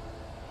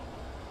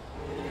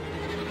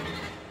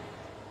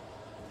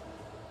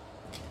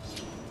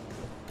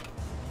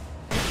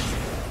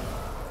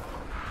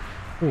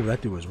 Oh,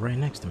 that dude was right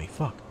next to me.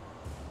 Fuck.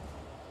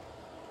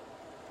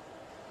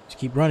 Just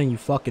keep running, you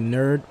fucking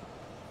nerd.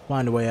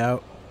 Find a way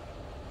out.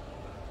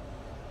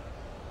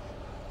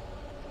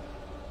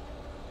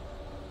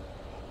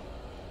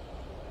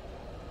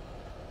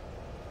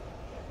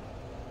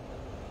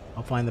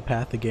 I'll find the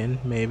path again,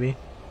 maybe.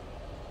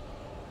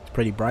 It's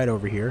pretty bright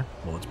over here.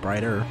 Well, it's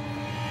brighter.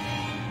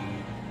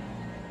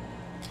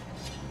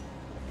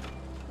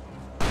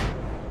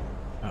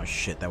 Oh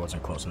shit, that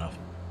wasn't close enough.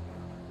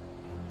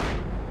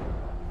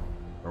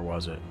 Or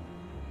was it?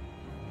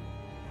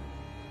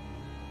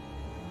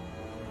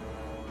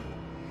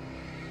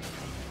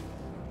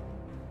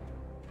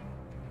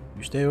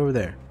 You stay over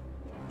there.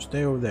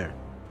 Stay over there.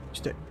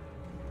 Stay.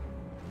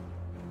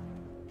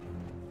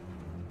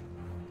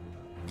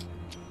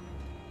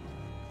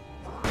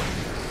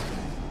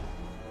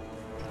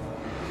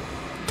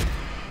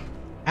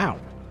 Ow.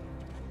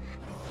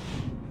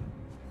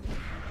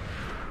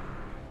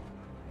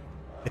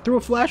 I threw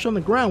a flash on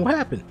the ground. What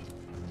happened?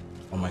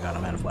 Oh my god,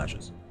 I'm out of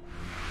flashes.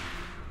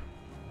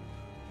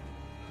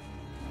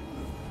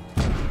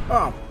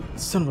 Oh,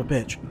 son of a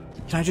bitch.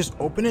 Can I just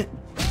open it?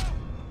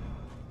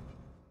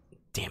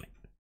 Damn it.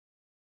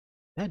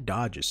 That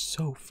dodge is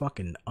so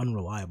fucking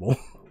unreliable.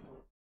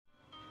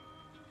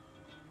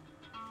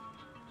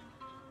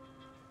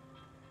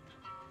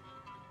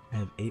 I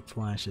have 8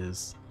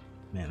 flashes.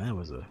 Man, that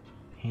was a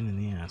pain in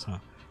the ass, huh?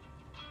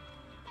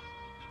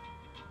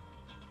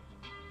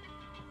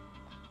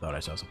 Thought I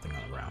saw something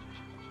on the ground.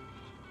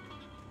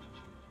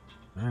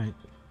 Alright.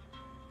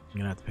 I'm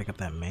gonna have to pick up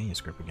that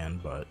manuscript again,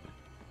 but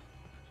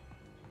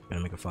I'm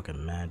gonna make a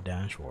fucking mad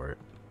dash for it.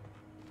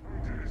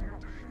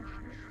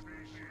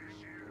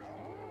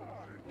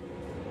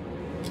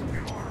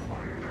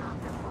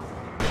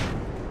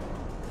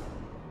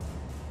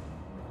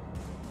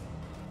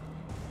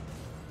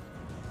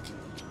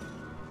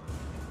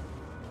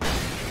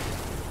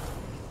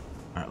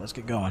 Alright, let's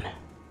get going.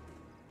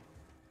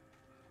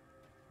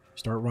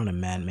 Start running,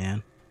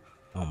 madman.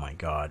 Oh my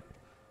god.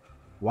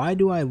 Why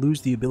do I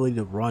lose the ability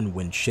to run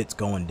when shit's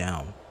going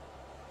down?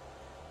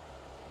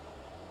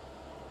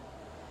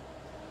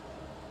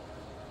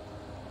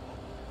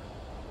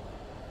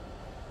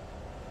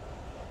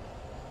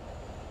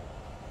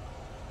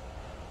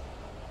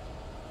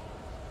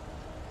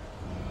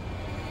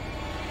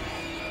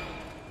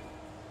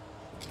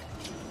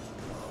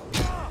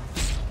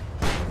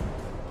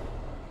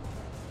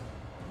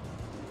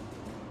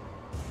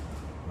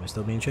 Am I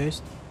still being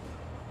chased?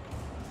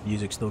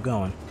 Music's still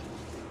going.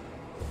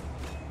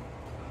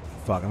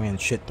 Fuck, I'm getting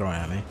shit thrown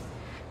at me.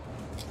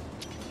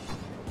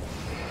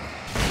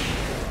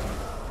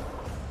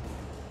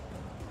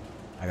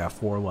 I got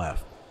 4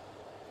 left.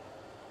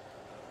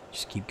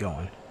 Just keep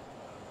going.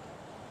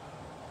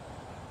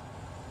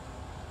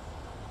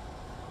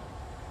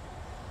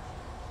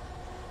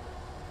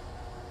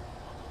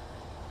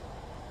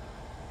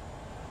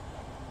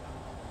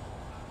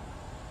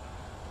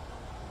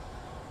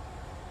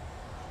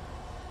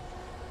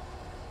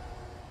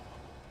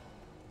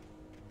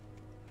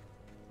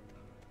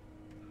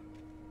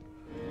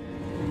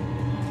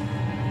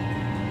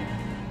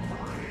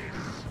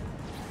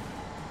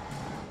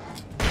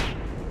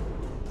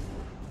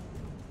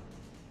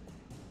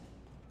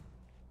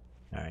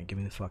 Alright, get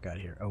me the fuck out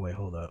of here. Oh wait,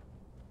 hold up.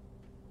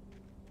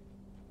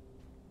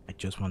 I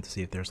just want to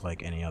see if there's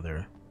like any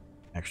other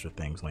extra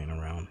things laying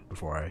around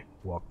before I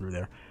walk through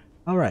there.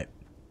 Alright.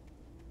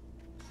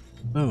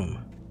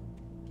 Boom.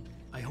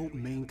 I hope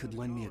Maine could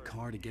lend me a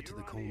car to get to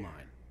the coal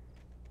mine.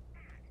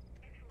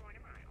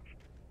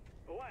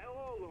 Oh, why,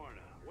 hello,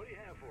 Lorna. What do you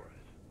have for us?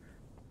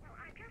 Well,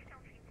 I just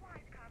don't see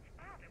why the cops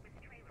bother with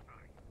the trailer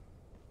park.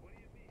 What do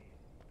you mean?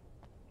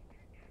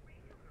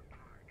 Trailer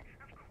park?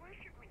 Of course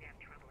you're going to have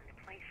trouble in a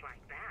place like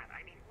that.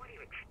 I mean, what do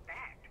you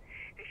expect?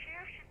 The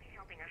sheriff should be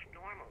helping us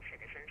normal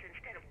citizens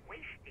instead of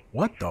wasting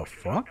What the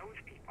resources fuck? on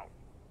those people.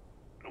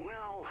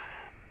 Well,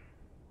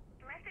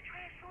 Let the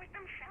trash sort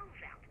themselves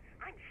out.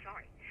 I'm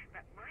sorry,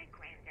 but my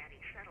granddaddy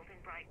settled in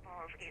Bright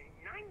Falls in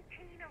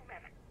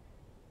 1911.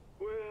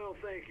 Well,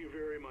 thank you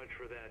very much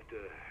for that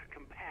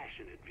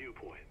compassionate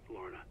viewpoint,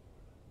 Lorna.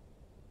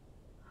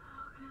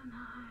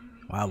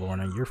 Wow,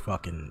 Lorna, you're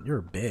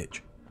a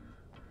bitch.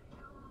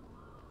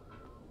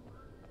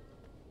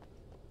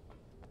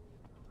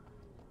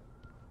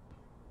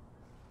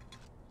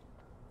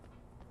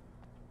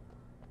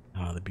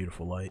 Ah, the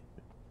beautiful light.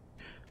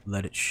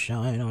 Let it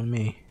shine on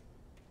me.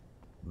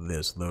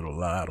 This little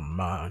light of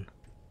mine.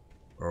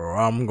 Oh,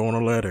 I'm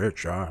gonna let it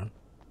shine.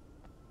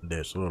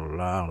 This little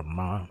light of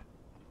mine.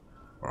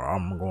 Oh,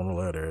 I'm gonna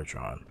let it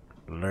shine.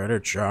 Let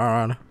it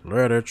shine.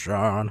 Let it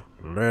shine.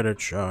 Let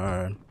it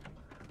shine.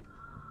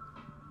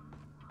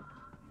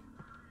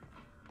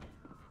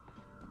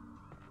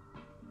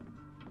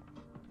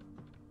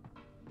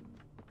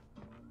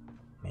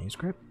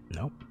 Manuscript?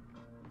 Nope.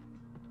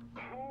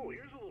 Oh,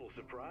 here's a little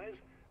surprise.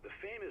 The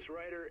famous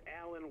writer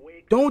Alan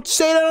Wake. Don't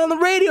say that on the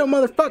radio,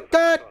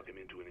 motherfucker!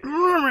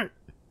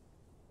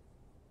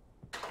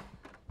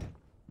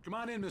 Come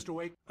on in, Mr.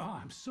 Wake. Oh,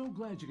 I'm so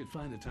glad you could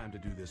find the time to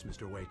do this,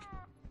 Mr. Wake.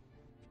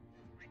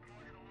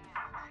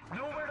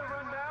 Nowhere to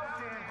run now,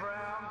 Dan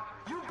Brown.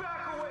 You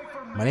back away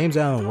from me. My name's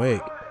Alan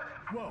Wake.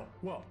 Whoa,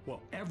 whoa, whoa.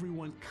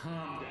 Everyone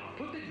calm down.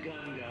 Put the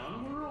gun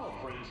down. We're all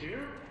friends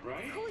here,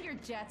 right? Cool your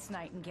jets,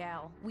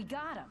 Nightingale. We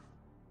got him.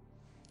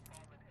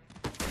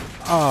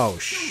 Oh,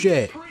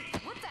 shit. What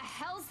the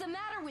hell's the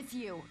matter with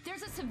you?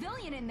 There's a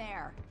civilian in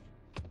there.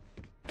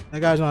 That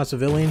guy's not a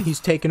civilian. He's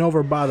taken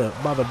over by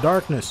the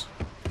darkness.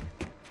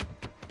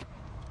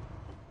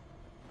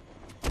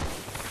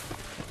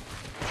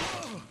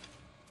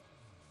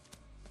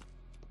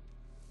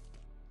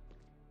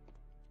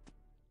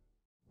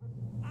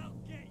 I'll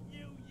get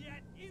you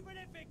yet, even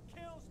if it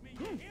kills me.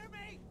 You hear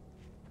me?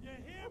 You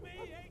hear me?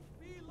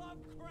 H.P.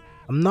 Lovecraft.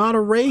 I'm not a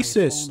I had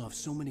racist. fallen off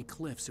so many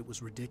cliffs it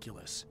was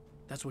ridiculous.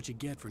 That's what you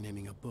get for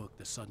naming a book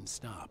The Sudden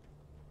Stop.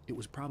 It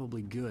was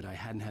probably good I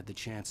hadn't had the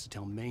chance to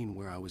tell Maine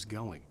where I was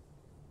going.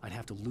 I'd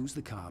have to lose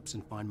the cops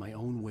and find my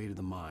own way to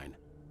the mine.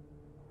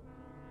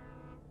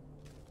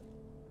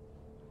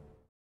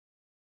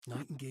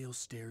 Nightingale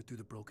stared through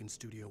the broken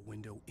studio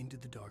window into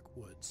the dark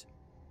woods.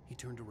 He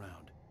turned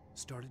around,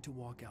 started to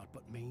walk out,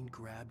 but Maine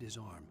grabbed his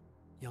arm.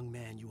 "Young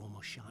man, you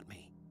almost shot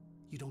me.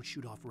 You don't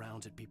shoot off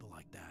rounds at people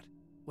like that.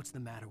 What's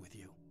the matter with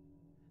you?"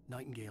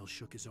 Nightingale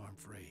shook his arm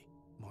free,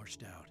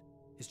 marched out.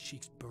 His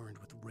cheeks burned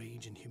with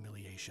rage and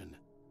humiliation.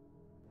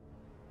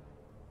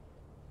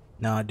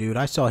 Nah, dude,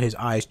 I saw his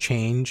eyes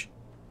change.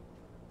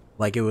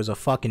 Like it was a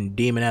fucking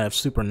demon out of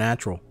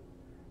Supernatural.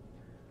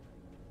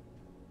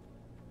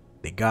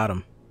 They got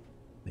him.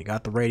 They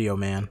got the radio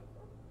man.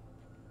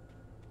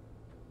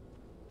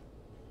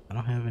 I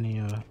don't have any,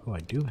 oh, I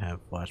do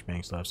have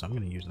flashbang stuff, so I'm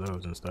gonna use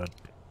those instead.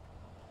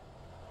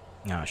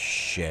 Ah,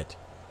 shit.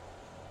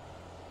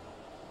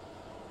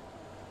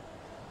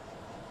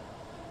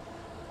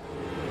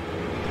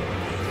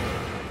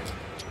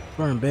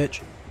 Burn,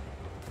 bitch.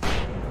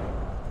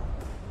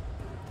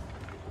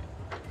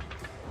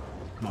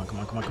 Come on, come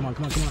on, come on, come on,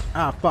 come on, come on.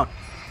 Ah, fuck.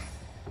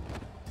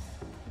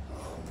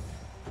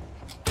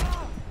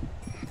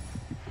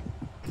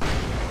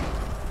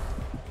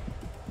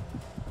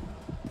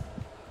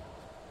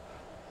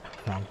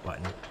 Wrong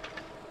button.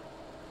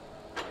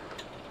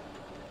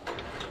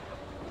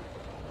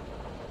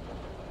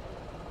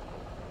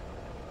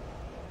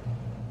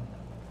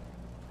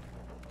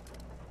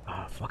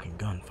 Ah, fucking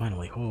gun,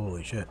 finally.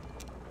 Holy shit.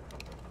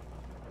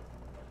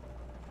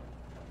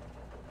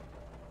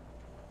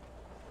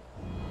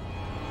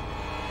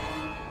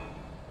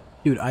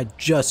 Dude, I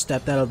just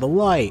stepped out of the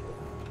light.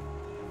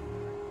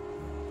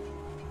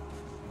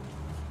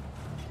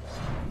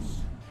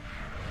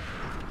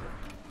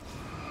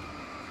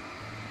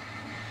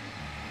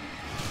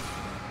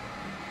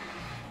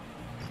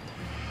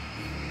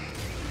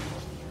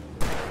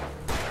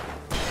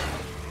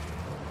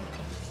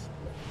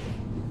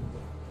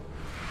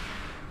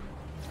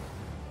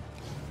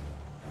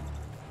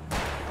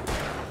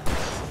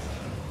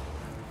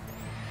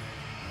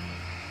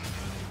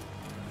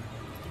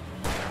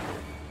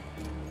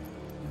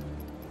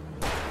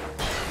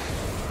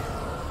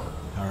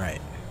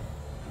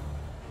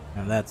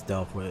 That's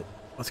dealt with.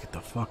 Let's get the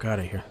fuck out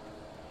of here.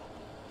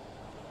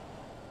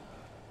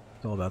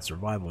 It's all about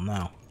survival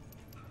now.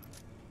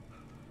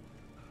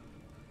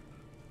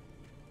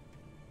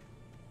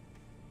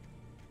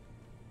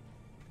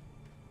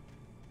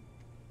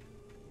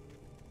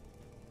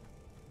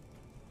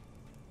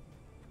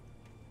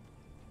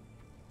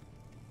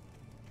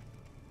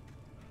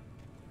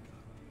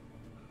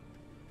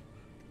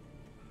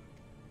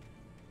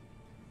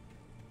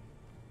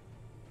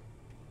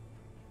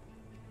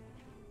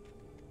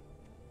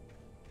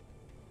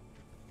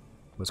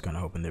 Was kind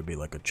of hoping there'd be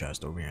like a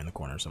chest over here in the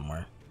corner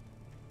somewhere.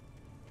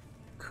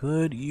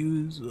 Could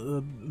use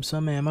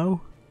some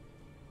ammo.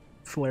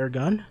 Flare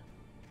gun.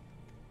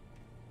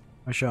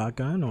 A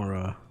shotgun or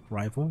a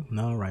rifle.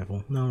 No,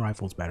 rifle. No,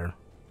 rifle's better.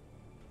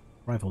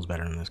 Rifle's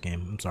better in this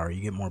game. I'm sorry,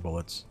 you get more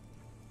bullets.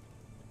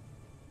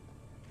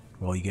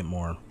 Well, you get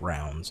more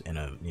rounds in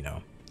a, you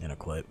know, in a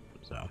clip,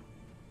 so.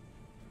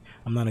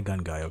 I'm not a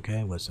gun guy,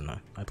 okay? Listen,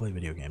 I play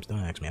video games. Don't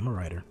ask me. I'm a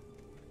writer.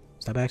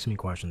 Stop asking me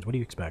questions. What do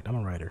you expect? I'm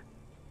a writer.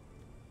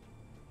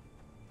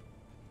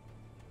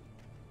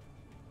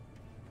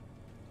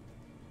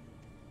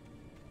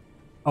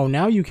 Oh,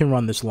 now you can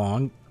run this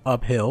long,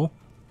 uphill.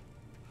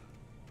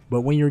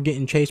 But when you're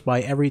getting chased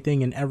by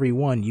everything and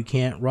everyone, you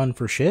can't run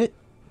for shit?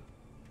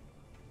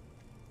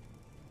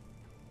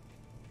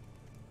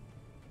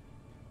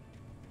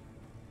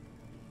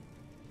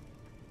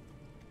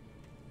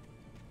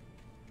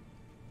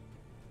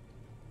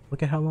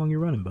 Look at how long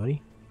you're running,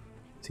 buddy.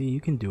 See, you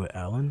can do it,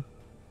 Alan.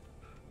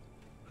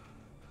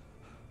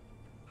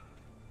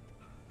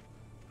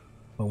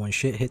 But when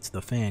shit hits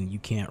the fan, you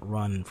can't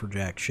run for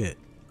jack shit.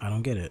 I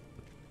don't get it.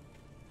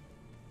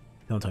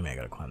 Don't tell me I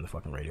gotta climb the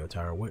fucking radio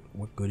tower.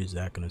 What good is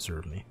that gonna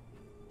serve me?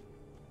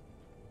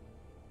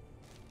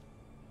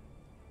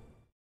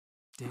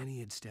 Danny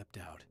had stepped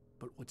out,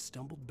 but what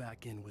stumbled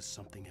back in was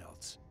something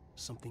else.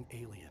 Something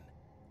alien.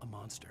 A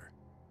monster.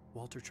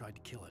 Walter tried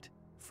to kill it,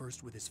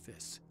 first with his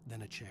fists,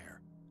 then a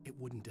chair. It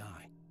wouldn't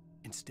die.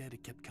 Instead,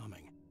 it kept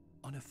coming,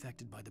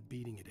 unaffected by the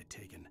beating it had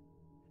taken.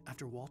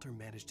 After Walter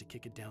managed to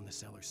kick it down the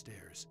cellar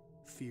stairs,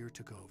 fear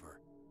took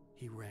over.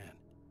 He ran,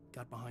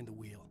 got behind the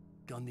wheel,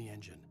 gunned the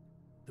engine.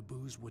 The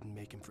booze wouldn't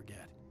make him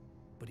forget,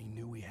 but he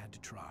knew he had to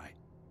try.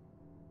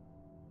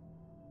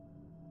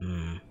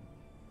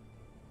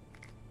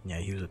 Yeah,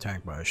 he was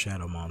attacked by a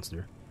shadow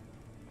monster.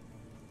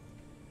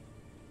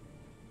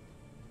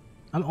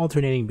 I'm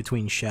alternating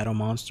between shadow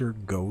monster,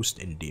 ghost,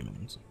 and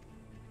demons.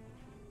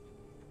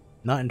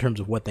 Not in terms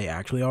of what they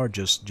actually are,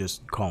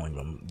 just calling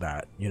them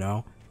that, you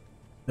know?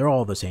 They're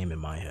all the same in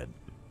my head.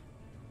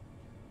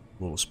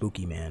 Little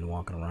spooky man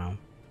walking around.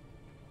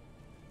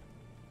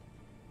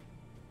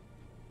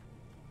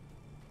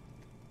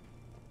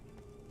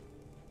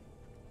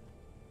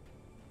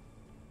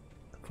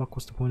 The fuck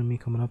was the point of me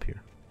coming up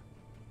here?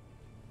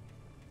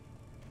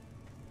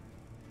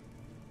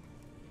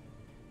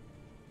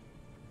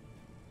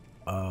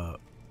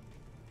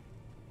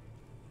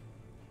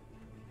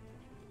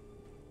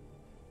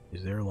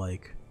 Is there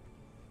like...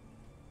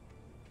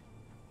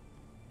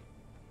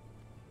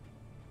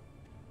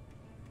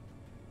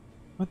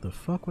 What the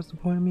fuck was the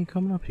point of me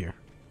coming up here?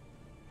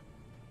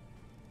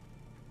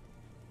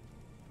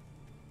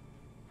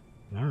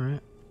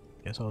 Alright.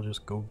 Guess I'll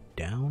just go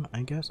down,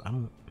 I guess? I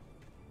don't...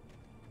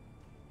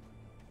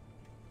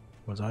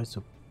 Was I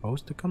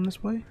supposed to come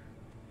this way?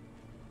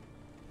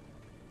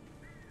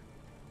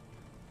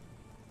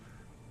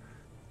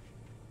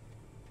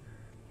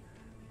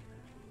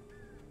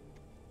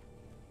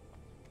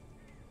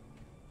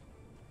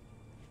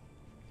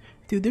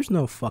 Dude, there's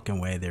no fucking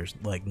way there's,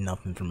 like,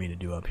 nothing for me to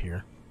do up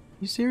here.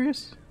 You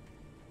serious?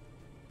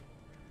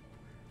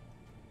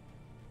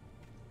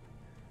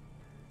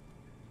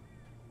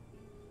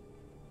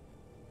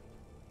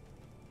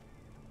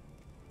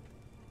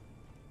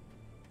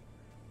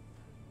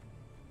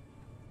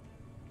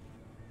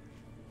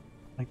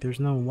 Like, there's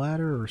no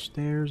ladder or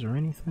stairs or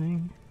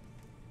anything?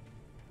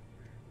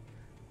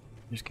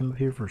 Just came up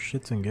here for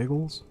shits and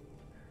giggles?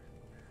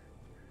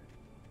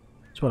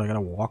 So what, I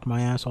gotta walk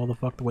my ass all the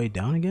fuck the way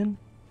down again?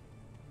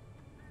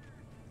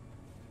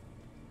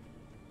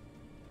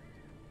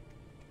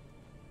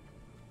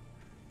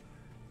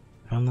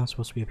 If I'm not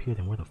supposed to be up here,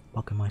 then where the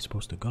fuck am I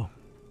supposed to go?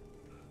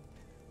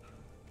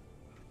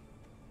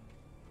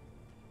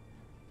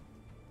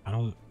 I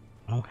don't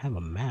have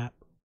a map,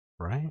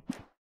 right?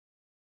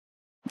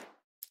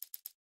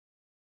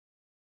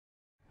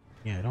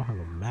 Yeah, I don't have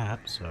a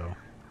map, so...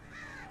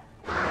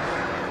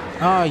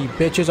 Ah, you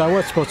bitches, I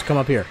was supposed to come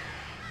up here.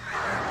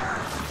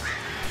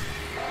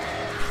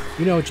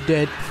 You know what you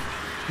did.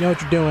 You know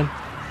what you're doing.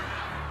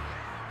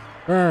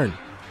 Burn.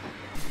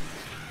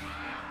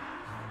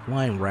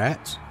 Flying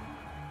rats.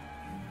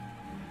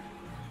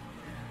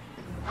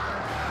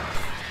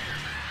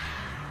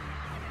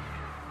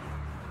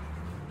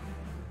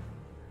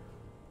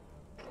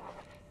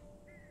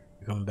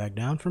 You coming back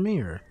down for me,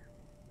 or...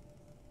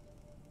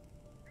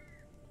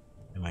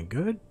 Am I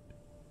good?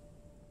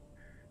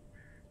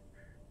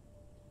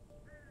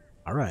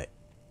 Alright.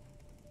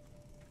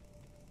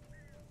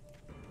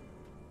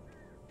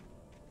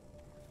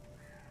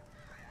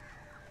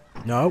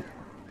 Nope.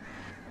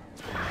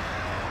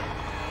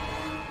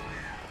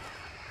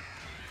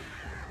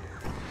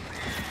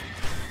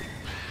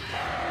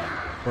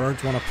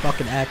 Birds wanna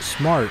fucking act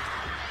smart.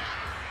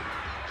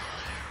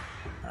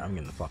 I'm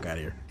getting the fuck out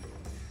of here.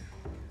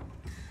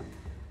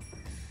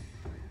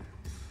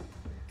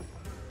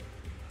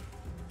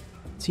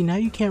 See, now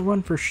you can't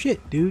run for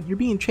shit, dude. You're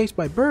being chased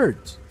by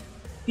birds.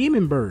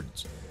 Demon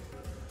birds.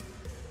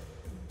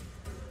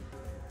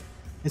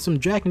 And some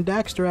Jack and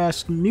Daxter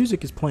ass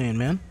music is playing,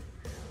 man.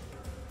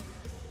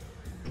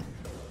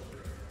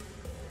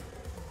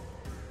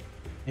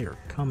 They are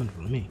coming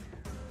for me.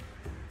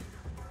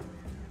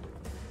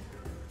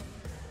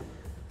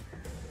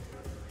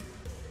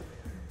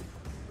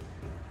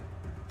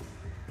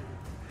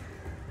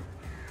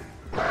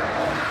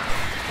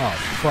 Oh,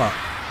 fuck.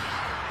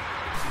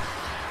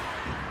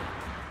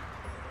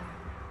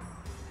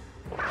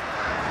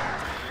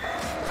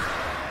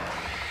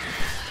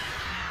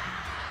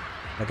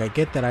 Like, I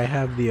get that I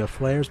have the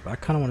flares, but I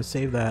kind of want to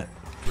save that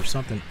for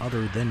something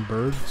other than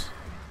birds.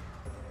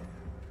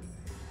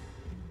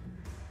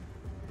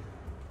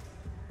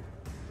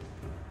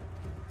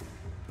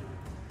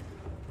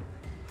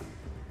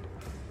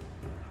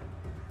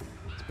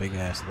 It's a big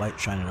ass light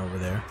shining over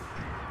there.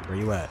 Where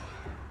you at?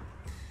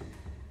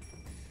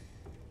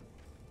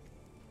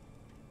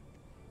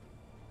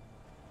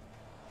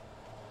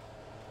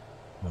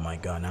 Oh my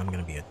god, now I'm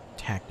gonna be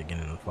attacked again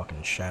in the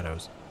fucking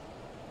shadows.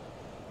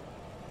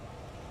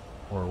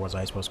 Or was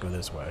I supposed to go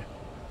this way?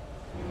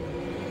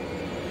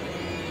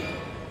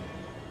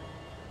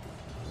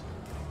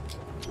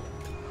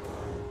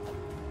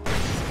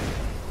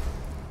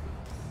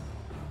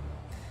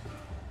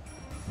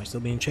 Am I still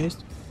being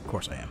chased? Of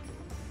course I am.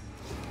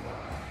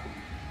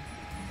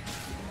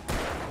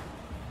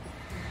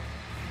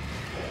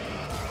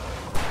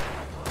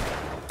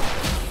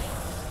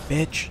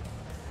 Bitch.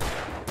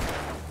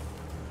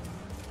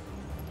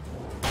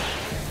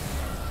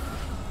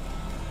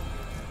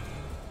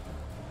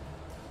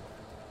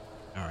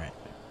 Alright.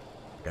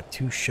 Got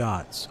 2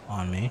 shots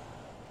on me.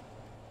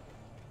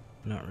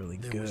 Not really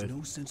good. There was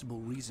no sensible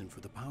reason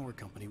for the power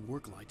company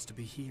work lights to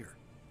be here.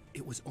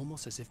 It was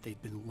almost as if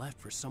they'd been left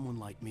for someone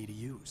like me to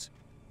use.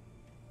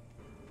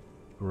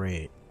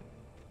 Great.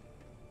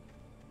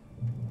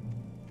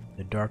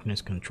 The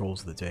darkness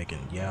controls the taken.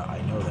 Yeah,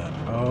 I know that.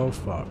 Oh,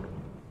 fuck.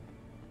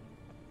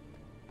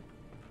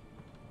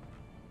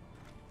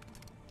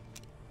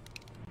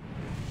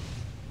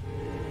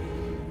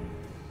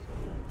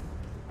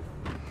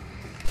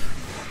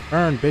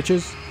 Burn,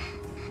 bitches!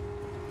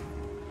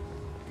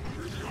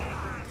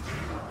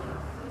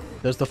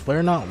 Does the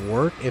flare not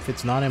work if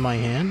it's not in my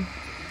hand?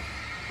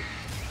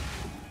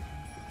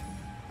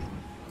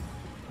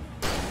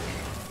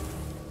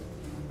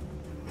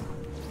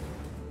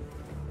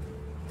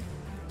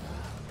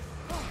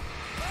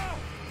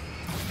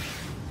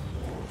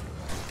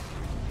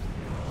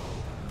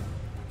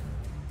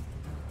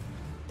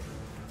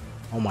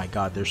 Oh my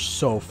god, there's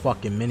so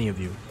fucking many of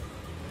you.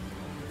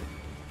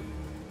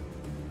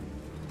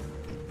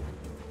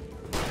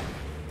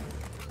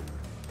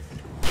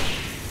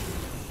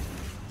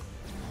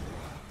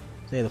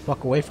 Stay the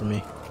fuck away from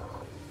me.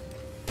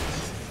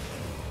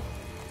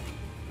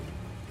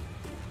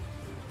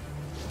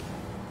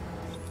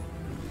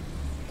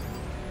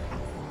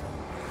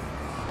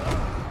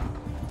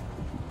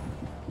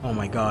 Oh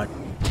my god.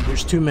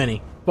 There's too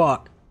many.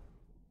 Fuck.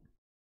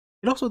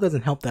 It also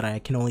doesn't help that I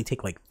can only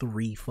take like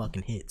 3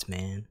 fucking hits,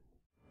 man.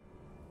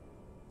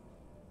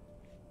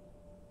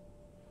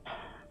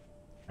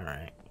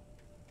 Alright.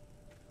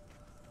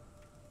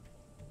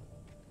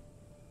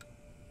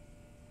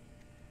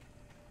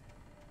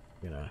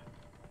 Gonna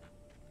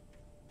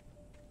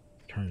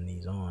turn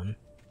these on.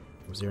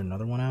 Was there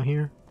another one out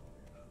here?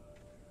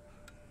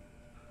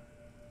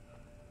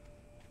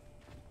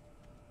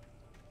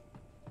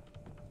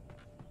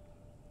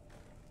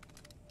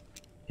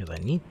 Because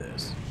I need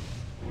this.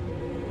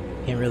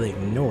 Can't really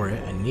ignore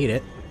it. I need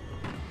it.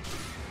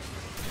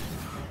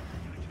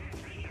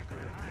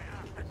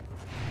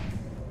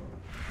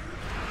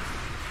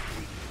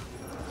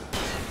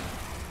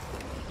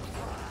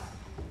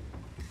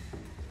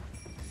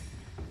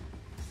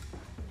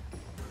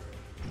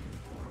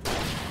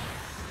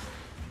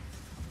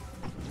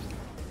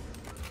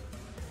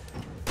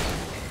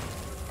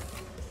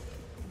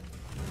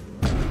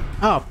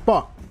 Oh,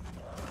 fuck.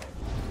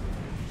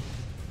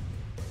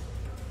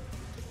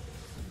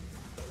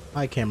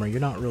 Hi, camera. You're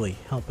not really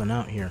helping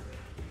out here.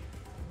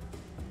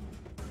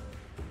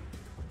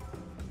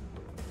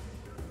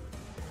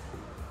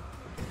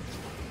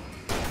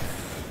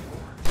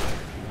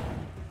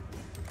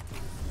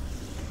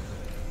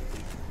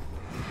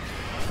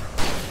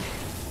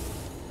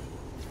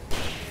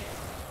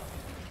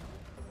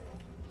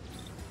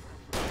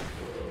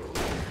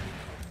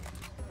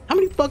 How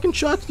many fucking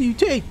shots do you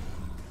take?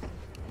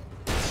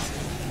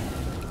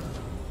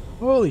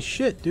 Holy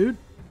shit, dude.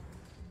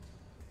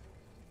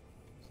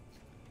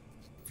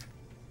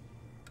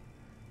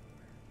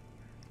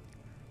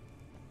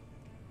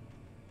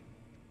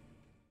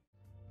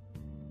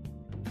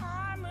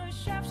 I'm a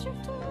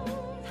sharpshooter.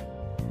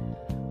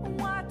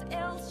 What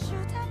else should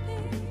I be?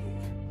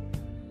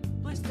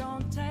 Please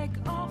don't take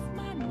off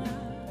my mask.